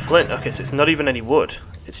 and flint. Okay, so it's not even any wood.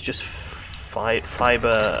 It's just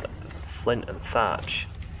fiber, flint, and thatch.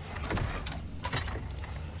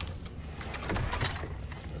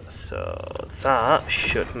 So that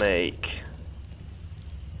should make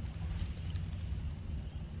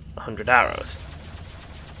 100 arrows.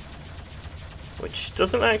 Which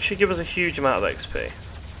doesn't actually give us a huge amount of XP.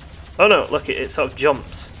 Oh no, look, it sort of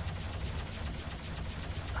jumps.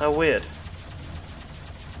 How weird.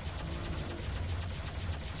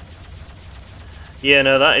 Yeah,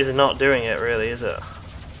 no, that is not doing it really, is it?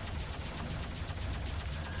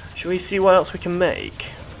 Should we see what else we can make?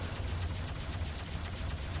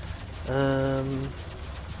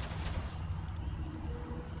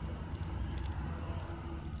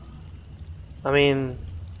 I mean,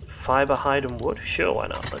 fiber, hide, and wood? Sure, why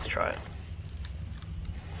not? Let's try it.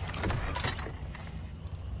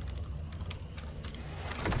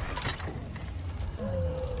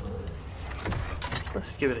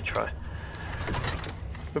 Let's give it a try.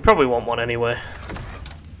 We probably want one anyway.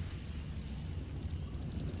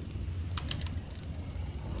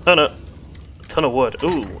 Oh no, a ton of wood.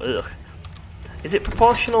 Ooh, ugh. Is it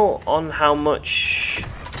proportional on how much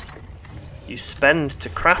you spend to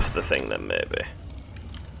craft the thing then, maybe?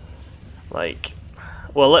 Like,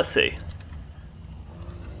 well, let's see.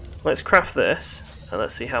 Let's craft this, and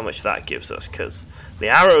let's see how much that gives us, because the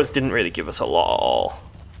arrows didn't really give us a lot at all.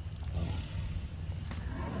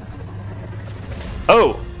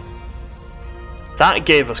 Oh! That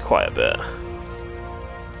gave us quite a bit.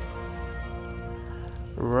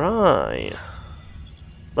 Right.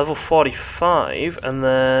 Level 45, and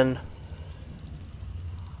then...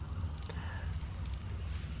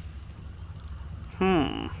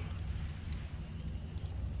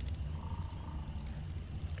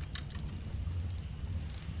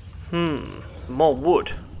 More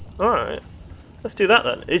wood. Alright. Let's do that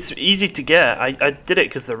then. It's easy to get. I did it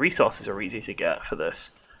because the resources are easy to get for this.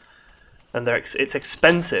 And it's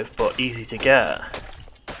expensive, but easy to get.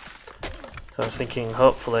 So I was thinking,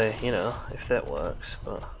 hopefully, you know, if that works.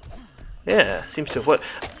 But yeah, seems to have worked.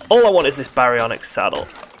 All I want is this baryonic saddle.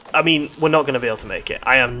 I mean, we're not going to be able to make it.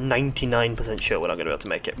 I am 99% sure we're not going to be able to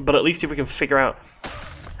make it. But at least if we can figure out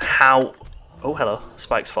how... Oh, hello.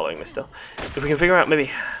 Spike's following me still. If we can figure out maybe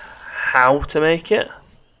how to make it,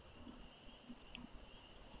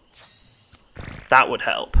 that would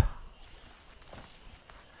help.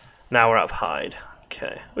 Now we're out of hide.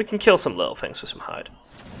 Okay. We can kill some little things with some hide.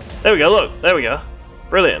 There we go, look. There we go.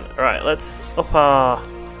 Brilliant. Alright, let's up our...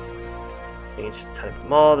 You need just a tiny bit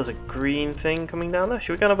more. There's a green thing coming down there.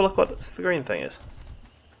 Should we go and have a look what the green thing is?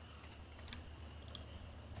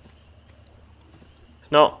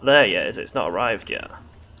 It's not there yet, is it? It's not arrived yet.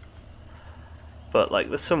 But like,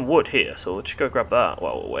 there's some wood here, so we'll just go grab that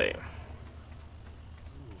while we're waiting.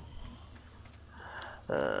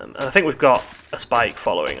 And I think we've got a spike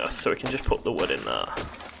following us, so we can just put the wood in there.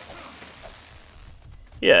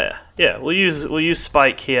 Yeah, we'll use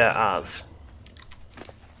spike here as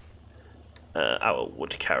our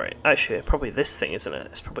wood carry. Actually, probably this thing, isn't it?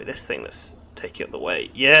 It's probably this thing that's taking up the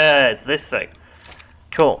weight. Yeah, it's this thing.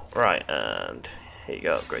 Cool. Right, and here you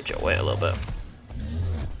go. Upgrade your weight a little bit.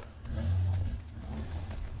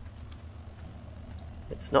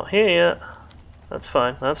 It's not here yet. That's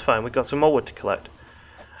fine. That's fine. We've got some more wood to collect.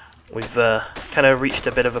 We've kind of reached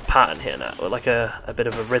a bit of a pattern here now, or like a bit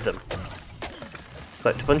of a rhythm.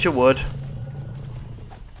 Collect a bunch of wood.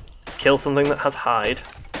 Kill something that has hide.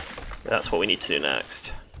 That's what we need to do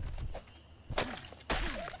next.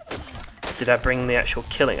 Did I bring the actual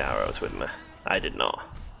killing arrows with me? I did not.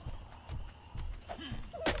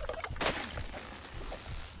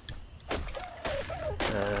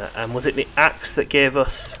 And was it the axe that gave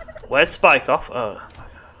us... Where's Spike off? Oh,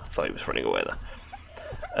 I thought he was running away there.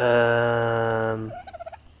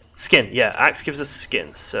 Skin. Yeah, axe gives us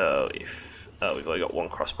skin. So if... Oh, we've only got one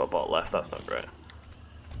crossbow bolt left. That's not great.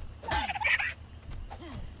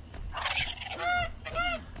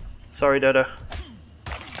 Sorry, Dodo.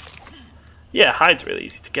 Yeah, hide's really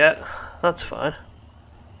easy to get. That's fine.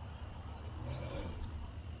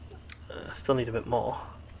 Still need a bit more.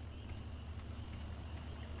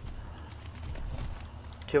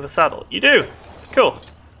 Do you have a saddle? You do! Cool.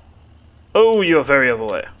 Oh, you are very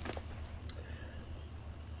overweight.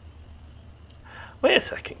 Wait a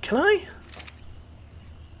second, can I?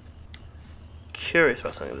 Curious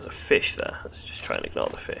about something. There's a fish there. Let's just try and ignore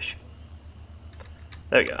the fish.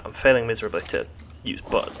 There we go. I'm failing miserably to use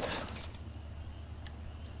buttons.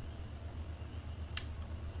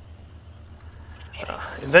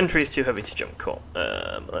 Inventory is too heavy to jump. Cool.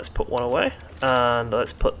 Let's put one away, and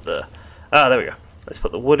let's put the... Ah, there we go. Let's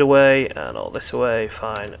put the wood away, and all this away.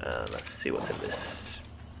 Fine. And let's see what's in this.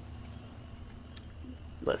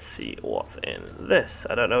 Let's see what's in this.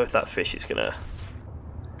 I don't know if that fish is gonna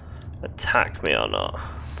attack me or not.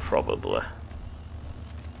 Probably.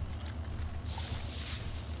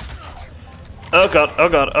 Oh god, oh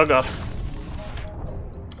god, oh god.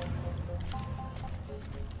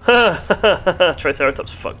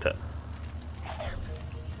 Triceratops fucked it.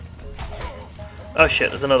 Oh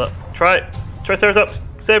shit, there's another. Try it. Triceratops,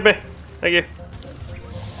 save me. Thank you.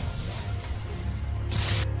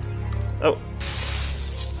 Oh.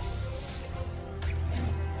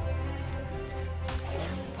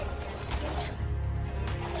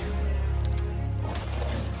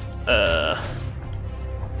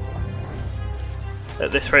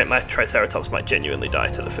 At this rate, my Triceratops might genuinely die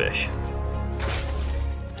to the fish.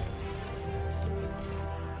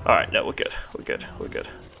 Alright, no, we're good. We're good. We're good.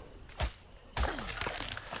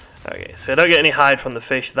 Okay, so I don't get any hide from the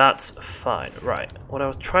fish. That's fine. Right, what I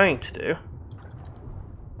was trying to do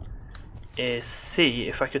is see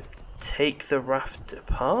if I could take the raft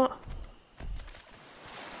apart.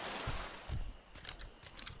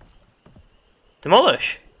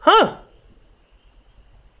 Demolish? Huh!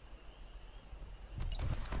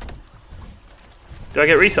 Do I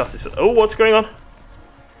get resources for... Oh, what's going on?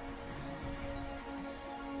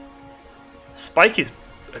 Spike is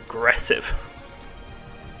aggressive.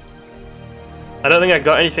 I don't think I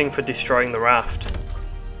got anything for destroying the raft.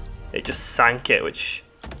 It just sank it, which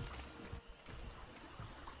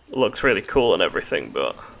looks really cool and everything,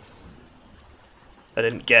 but I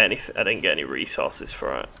didn't get anything. I didn't get any resources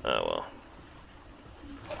for it. Oh well.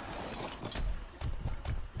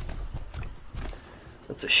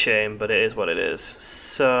 That's a shame, but it is what it is.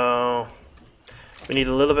 So we need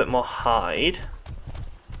a little bit more hide.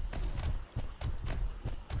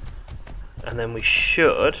 And then we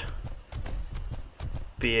should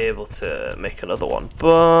be able to make another one,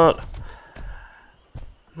 but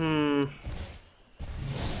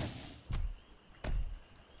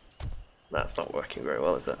that's not working very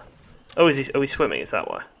well, is it? Oh, is he? Are we swimming? Is that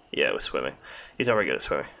why? Yeah, we're swimming. He's not very good at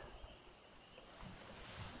swimming.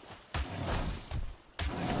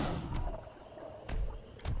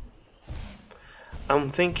 I'm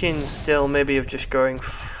thinking still maybe of just going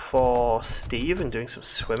for Steve and doing some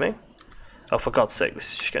swimming. Oh, for God's sake,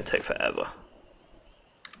 this is just going to take forever.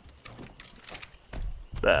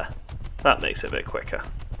 There. That makes it a bit quicker.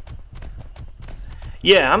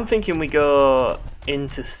 Yeah, I'm thinking we go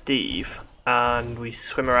into Steve and we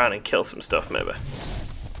swim around and kill some stuff, maybe.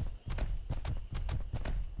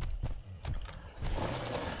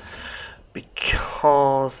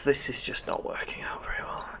 Because this is just not working out very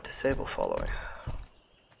well. Disable following.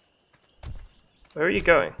 Where are you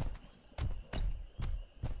going?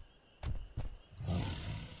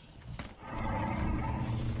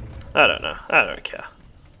 I don't know. I don't care.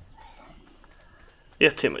 You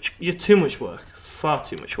have too much work. Far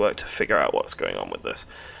too much work to figure out what's going on with this.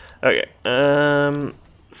 Okay.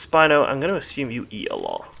 Spino, I'm going to assume you eat a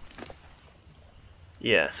lot.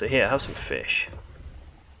 Yeah, so here, have some fish.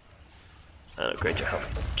 And upgrade your health.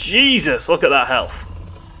 Jesus, look at that health.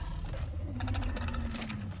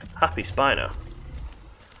 Happy Spino.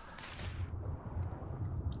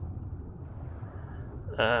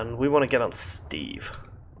 And we want to get on Steve.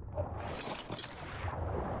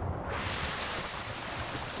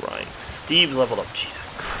 Right, Steve's leveled up. Jesus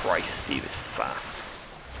Christ, Steve is fast.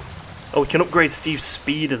 Oh, we can upgrade Steve's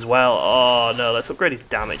speed as well. Oh no, let's upgrade his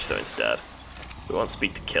damage though instead. We want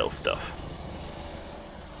speed to kill stuff.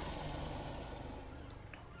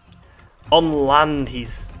 On land,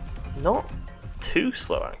 he's not too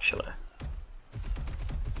slow actually.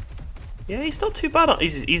 Yeah, he's not too bad.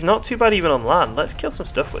 He's not too bad even on land. Let's kill some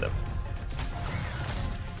stuff with him.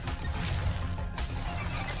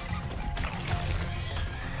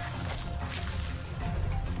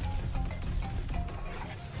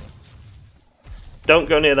 Don't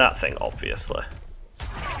go near that thing, obviously.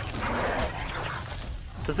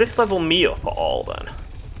 Does this level me up at all then?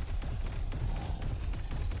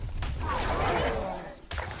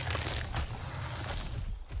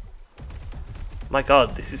 My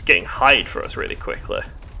god, this is getting hide for us really quickly.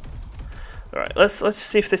 Alright, let's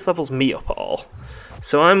see if this levels me up at all.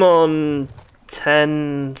 So I'm on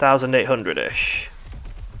 10,800-ish.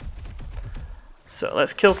 So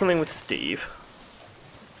let's kill something with Steve.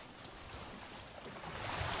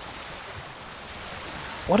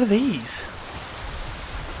 What are these?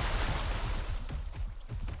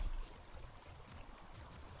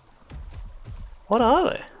 What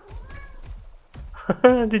are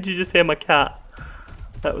they? Did you just hear my cat?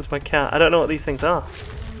 That was my cat. I don't know what these things are.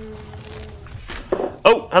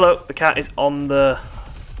 Oh, hello. The cat is on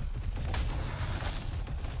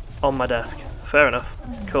my desk. Fair enough.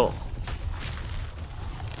 Cool.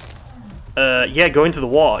 Yeah, go into the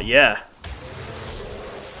water. Yeah.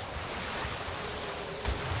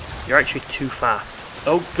 You're actually too fast.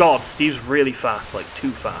 Oh god, Steve's really fast, like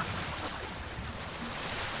too fast.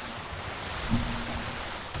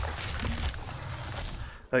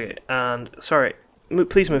 Okay, and sorry,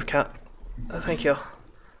 please move, cat. Thank you.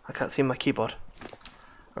 I can't see my keyboard.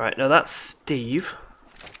 Right, now that's Steve.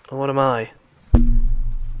 And what am I?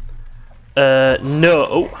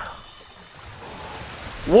 No.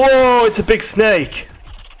 Whoa, it's a big snake.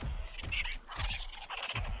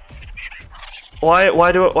 Why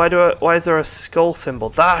is there a skull symbol?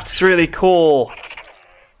 That's really cool.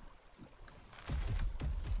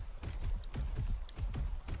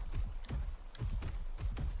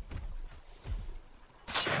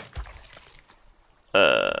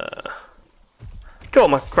 Cool,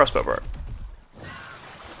 my crossbow broke.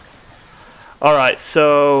 Alright,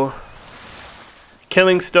 so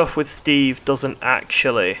killing stuff with Steve doesn't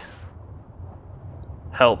actually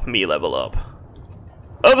help me level up.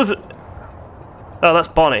 Oh, there's a... Oh, that's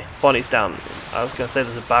Bonnie. Bonnie's down. I was going to say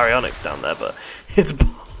there's a baryonyx down there, but it's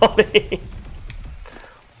Bonnie.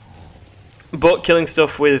 But killing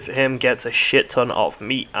stuff with him gets a shit ton of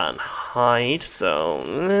meat and hide, so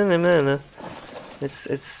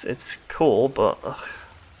it's cool, but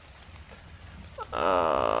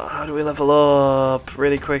how do we level up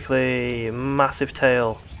really quickly? Massive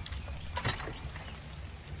tail.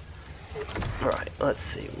 Right, let's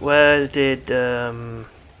see. Where did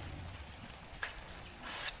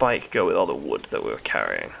Spike go with all the wood that we were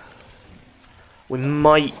carrying? We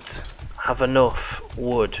might have enough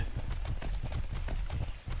wood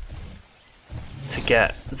to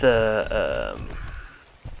get the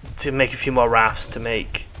to make a few more rafts to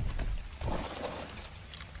make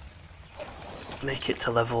it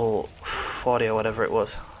to level 40 or whatever it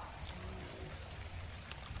was.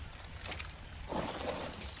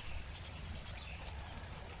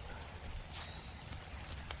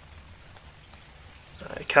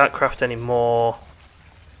 I can't craft any more.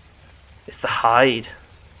 It's the hide.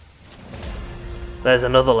 There's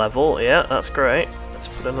another level. Yeah, that's great. Let's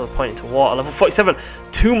put another point into water. Level 47.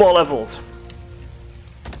 2 more levels.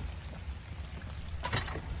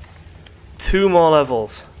 2 more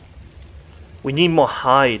levels. We need more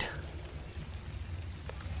hide.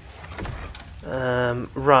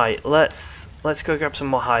 Right. Let's go grab some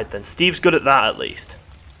more hide then. Steve's good at that at least.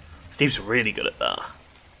 Steve's really good at that.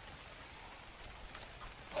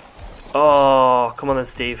 Oh, come on then,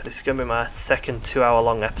 Steve. This is going to be my second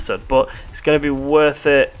 2-hour-long episode, but it's going to be worth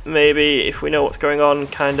it, maybe, if we know what's going on,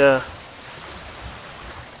 kinda.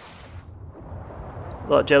 A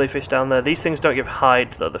lot of jellyfish down there. These things don't give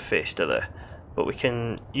hide, though, the fish, do they? But we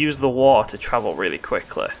can use the water to travel really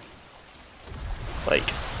quickly. Like,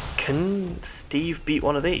 can Steve beat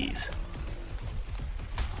one of these?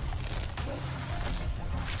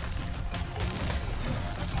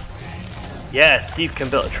 Yeah, Steve can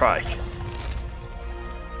build a trike.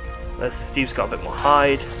 Steve's got a bit more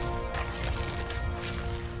hide.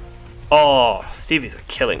 Oh, Stevie's a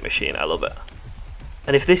killing machine. I love it.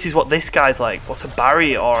 And if this is what this guy's like, what's a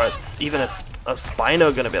Barry or even a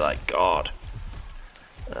Spino going to be like? God.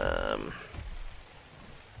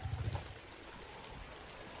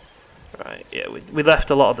 Right, yeah, we left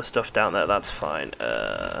a lot of the stuff down there. That's fine.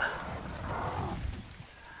 I'm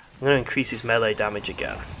going to increase his melee damage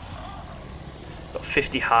again. Got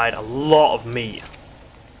 50 hide, a lot of meat.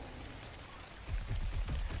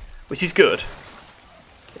 Which is good.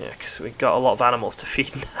 Yeah, because we've got a lot of animals to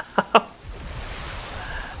feed now.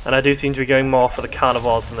 And I do seem to be going more for the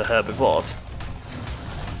carnivores than the herbivores.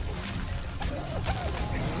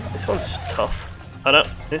 This one's tough. Oh no,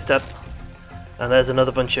 it's dead. And there's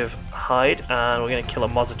another bunch of hide, and we're going to kill a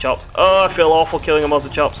Mosachops. Oh, I feel awful killing a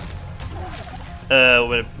Mosachops.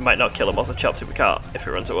 We might not kill a Mosachops if we can't, if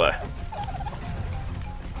it runs away.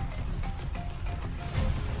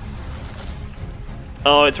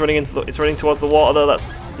 Oh, it's running towards the water though.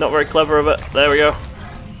 That's not very clever of it. There we go.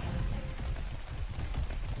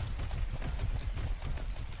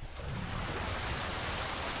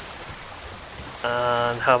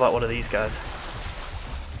 And how about one of these guys?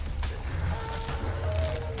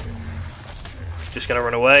 Just gonna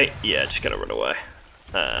run away? Yeah, just gonna run away.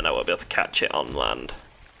 And I won't be able to catch it on land.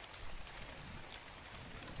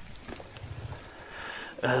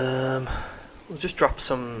 We'll just drop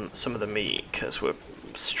some of the meat because we're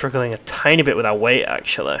struggling a tiny bit with our weight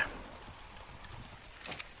actually.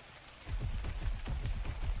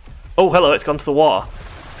 Oh, hello, it's gone to the water.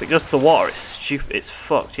 If it goes to the water, it's stupid. It's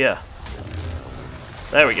fucked, yeah.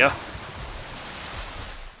 There we go.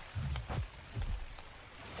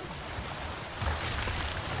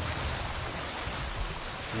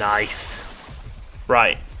 Nice.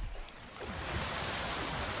 Right.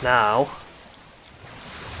 Now,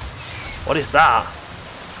 what is that?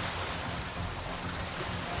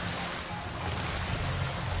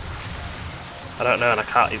 I don't know, and I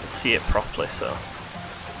can't even see it properly, so.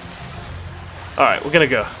 Alright, we're gonna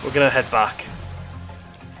go. We're gonna head back.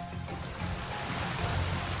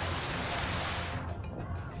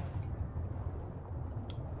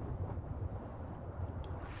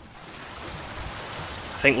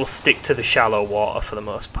 I think we'll stick to the shallow water for the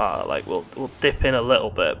most part. Like we'll dip in a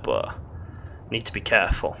little bit, but need to be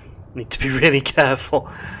careful. Need to be really careful.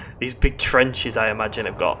 These big trenches, I imagine,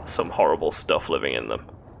 have got some horrible stuff living in them.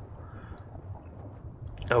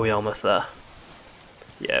 Are we almost there?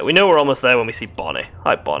 Yeah, we know we're almost there when we see Bonnie.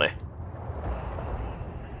 Hi, Bonnie.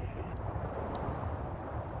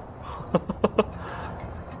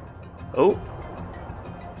 Oh.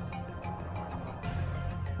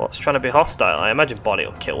 What's trying to be hostile? I imagine Bonnie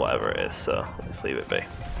will kill whatever it is, so let's leave it be.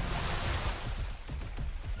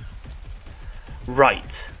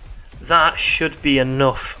 Right. That should be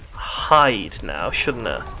enough hide now, shouldn't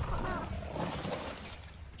it?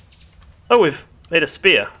 Oh, we've made a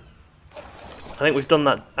spear. I think we've done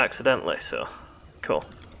that accidentally, so cool.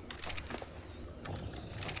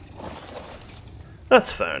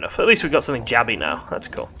 That's fair enough. At least we've got something jabby now. That's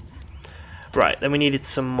cool. Right, then we needed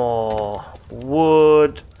some more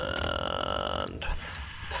wood and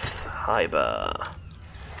fiber.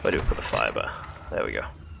 Where do we put the fiber? There we go.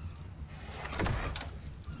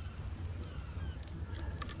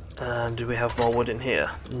 And do we have more wood in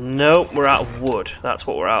here? Nope, we're out of wood. That's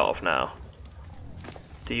what we're out of now.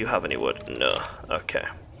 Do you have any wood? No. Okay.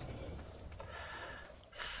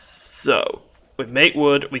 So we make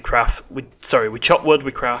wood, we craft. We chop wood,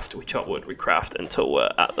 we craft. We chop wood, we craft until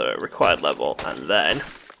we're at the required level, and then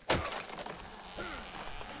a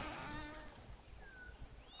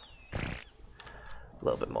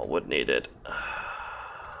little bit more wood needed.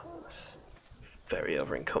 It's very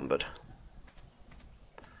over encumbered.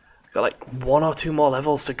 Got like 1 or 2 more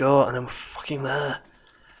levels to go, and then we're fucking there.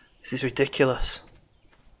 This is ridiculous.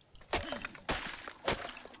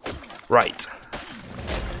 Right.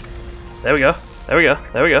 There we go. There we go.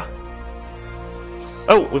 There we go.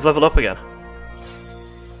 Oh, we've leveled up again.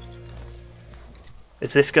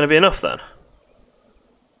 Is this going to be enough then?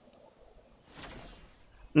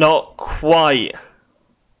 Not quite.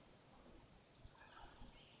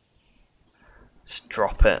 Just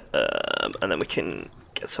drop it, and then we can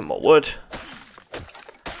get some more wood.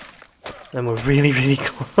 Then we're really, really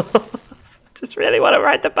close. Just really want to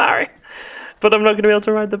ride the Barry. But I'm not going to be able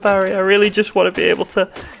to ride the Barry. I really just want to be able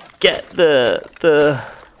to get the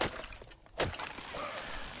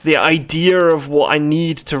idea of what I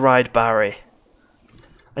need to ride Barry.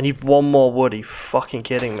 I need one more wood. Are you fucking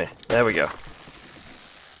kidding me? There we go.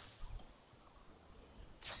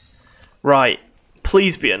 Right.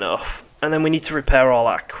 Please be enough. And then we need to repair all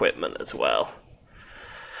our equipment as well.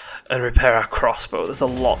 And repair our crossbow. There's a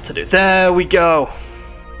lot to do. There we go.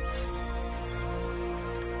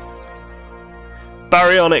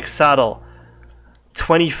 Baryonic saddle.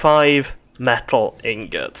 25 metal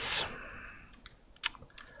ingots.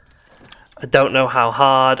 I don't know how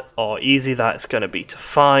hard or easy that's going to be to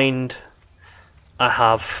find. I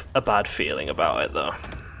have a bad feeling about it though.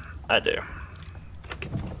 I do.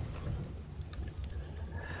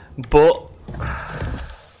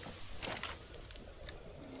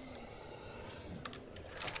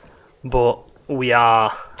 But we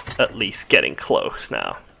are at least getting close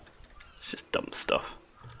now. It's just dumb stuff.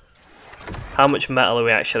 How much metal are we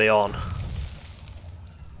actually on?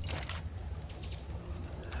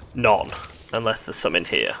 None. Unless there's some in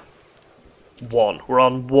here. One. We're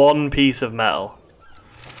on one piece of metal.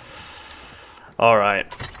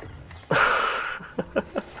 Alright.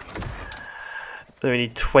 We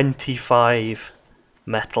need 25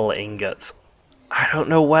 metal ingots. I don't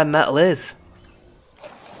know where metal is.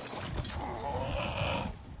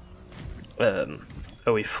 Are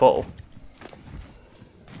we full?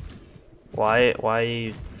 Why are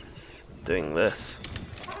you doing this?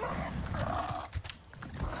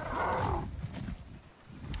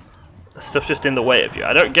 The stuff just in the way of you.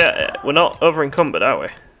 I don't get it. We're not over encumbered, are we?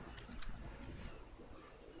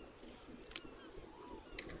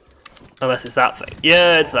 Unless it's that thing.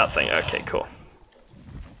 Yeah, it's that thing. Okay, cool.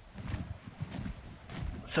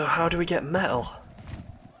 So how do we get metal?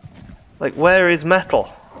 Like, where is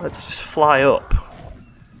metal? Let's just fly up.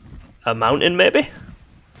 A mountain, maybe?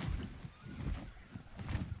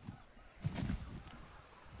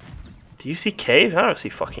 Do you see caves? I don't see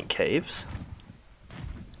fucking caves.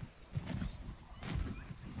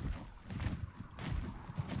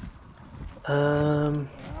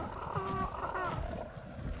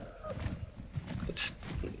 Just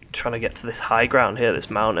trying to get to this high ground here, this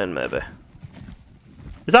mountain, maybe.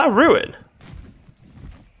 Is that a ruin?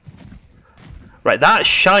 Right, that's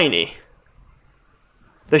shiny.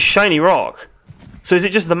 There's shiny rock. So is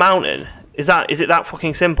it just the mountain? Is it that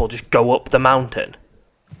fucking simple? Just go up the mountain.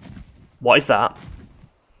 What is that?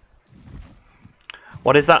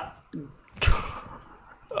 What is that?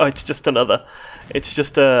 Oh, it's just another. It's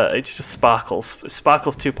just Sparkles.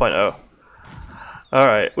 Sparkles 2.0.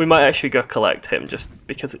 Alright, we might actually go collect him just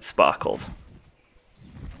because it's Sparkles.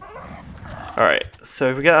 Alright,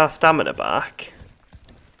 so if we get our stamina back,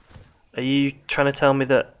 are you trying to tell me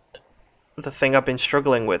that the thing I've been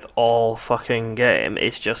struggling with all fucking game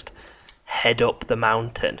is just head up the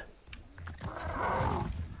mountain?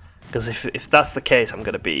 Because if that's the case, I'm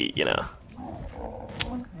going to be, you know...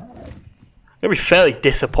 I'm going to be fairly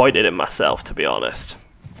disappointed in myself, to be honest.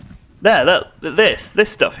 There, this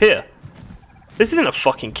stuff here. This isn't a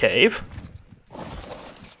fucking cave.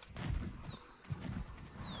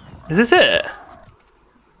 Is this it?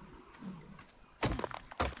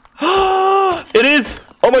 It is!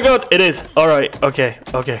 Oh my god, it is! Alright, okay.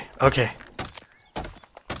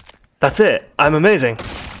 That's it. I'm amazing.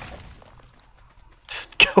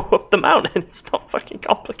 Just go up the mountain. It's not fucking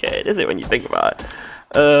complicated, is it, when you think about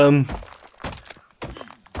it?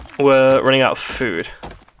 We're running out of food.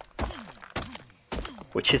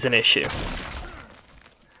 Which is an issue.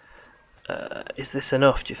 Is this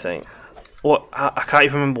enough, do you think? What? I can't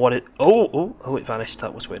even remember what it... Oh, it vanished.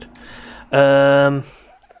 That was weird. That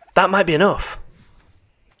might be enough.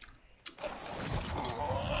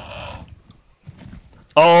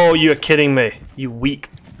 Oh, you're kidding me. You weak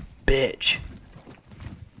bitch.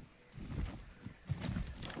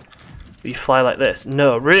 You fly like this?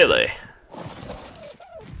 No, really?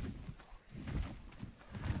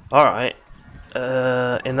 Alright.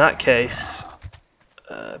 In that case,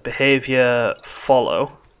 behavior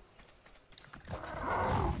follow.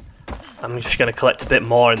 I'm just going to collect a bit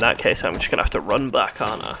more in that case. I'm just going to have to run back,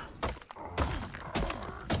 aren't I?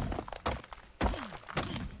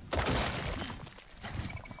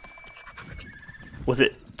 Was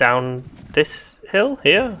it down this hill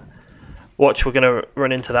here? Watch, we're going to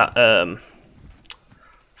run into that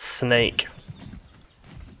snake.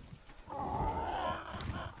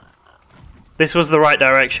 This was the right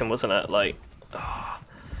direction, wasn't it? Like, oh,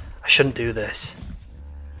 I shouldn't do this.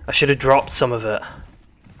 I should have dropped some of it.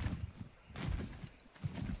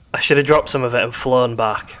 I should have dropped some of it and flown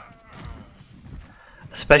back.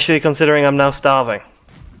 Especially considering I'm now starving.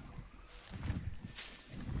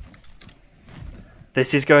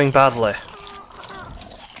 This is going badly.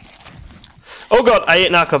 Oh god, I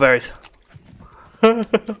ate narco berries.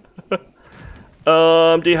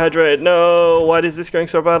 Oh, I'm dehydrated. No, why is this going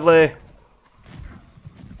so badly?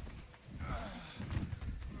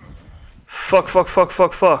 Fuck, fuck, fuck,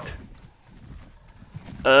 fuck, fuck.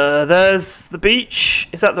 There's the beach.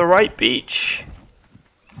 Is that the right beach?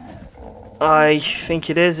 I think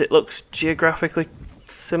it is. It looks geographically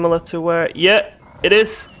similar to where... Yeah, it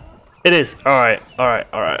is. It is. Alright, alright,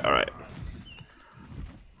 alright, alright.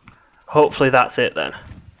 Hopefully that's it then.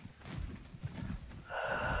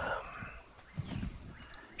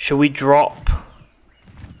 Shall we drop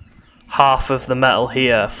half of the metal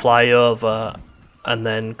here, fly over, and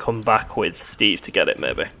then come back with Steve to get it,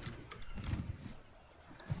 maybe?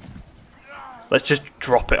 Let's just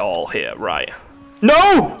drop it all here, right?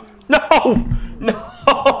 No! No!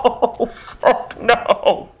 No! Fuck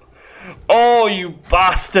no! Oh, you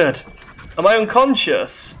bastard! Am I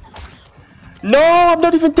unconscious? No, I'm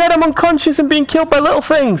not even dead, I'm unconscious and being killed by little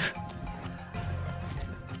things!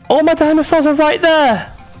 All my dinosaurs are right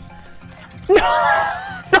there! No!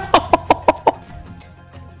 No!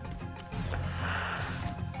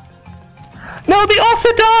 No, the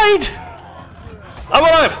otter died! I'm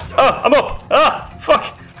alive! Oh, I'm up! Ah!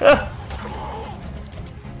 Fuck! Ah.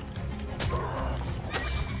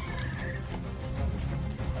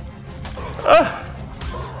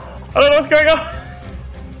 I don't know what's going on!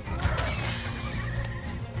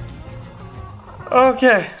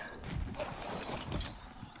 Okay.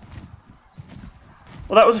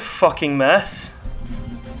 Well, that was a fucking mess.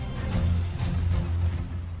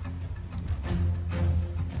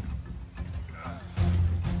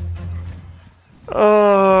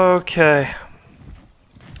 Okay.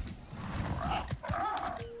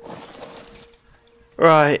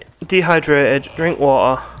 Right, dehydrated, drink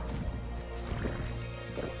water.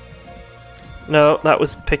 No, that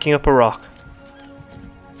was picking up a rock.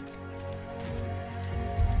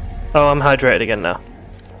 Oh, I'm hydrated again now.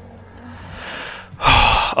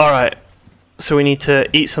 Alright, so we need to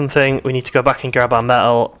eat something, we need to go back and grab our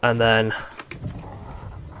metal, and then...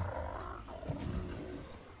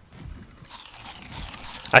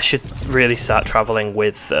 I should really start travelling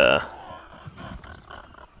with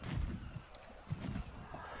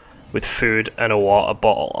food and a water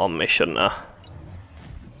bottle on me, shouldn't I?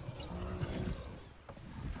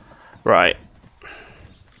 Right.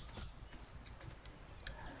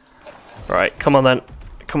 Right, come on then.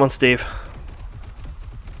 Come on, Steve.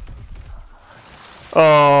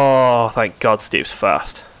 Oh, thank God Steve's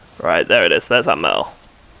fast. Right, there it is. There's that metal.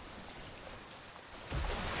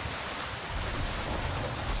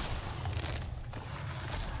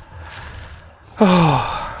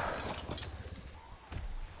 Oh.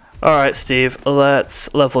 Alright, Steve.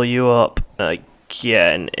 Let's level you up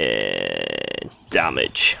again in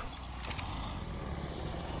damage.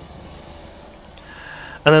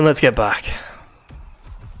 And then let's get back.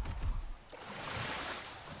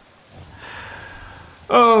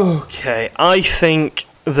 Okay, I think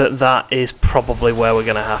that is probably where we're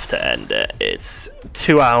going to have to end it. It's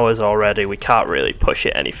 2 hours already, we can't really push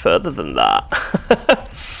it any further than that.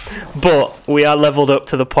 But we are leveled up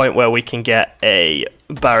to the point where we can get a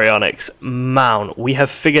baryonyx mount. We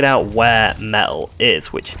have figured out where metal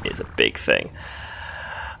is, which is a big thing.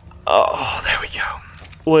 Oh, there we go.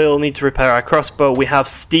 We'll need to repair our crossbow. We have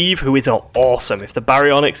Steve, who is awesome. If the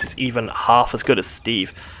baryonyx is even half as good as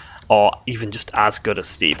Steve, or even just as good as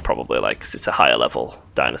Steve, probably, like, 'cause it's a higher level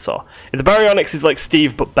dinosaur. If the baryonyx is like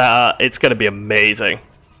Steve but better, it's going to be amazing.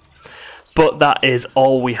 But that is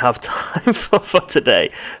all we have time for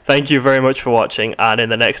today. Thank you very much for watching, and in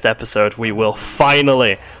the next episode we will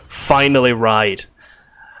finally ride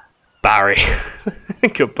Barry.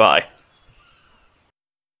 Goodbye.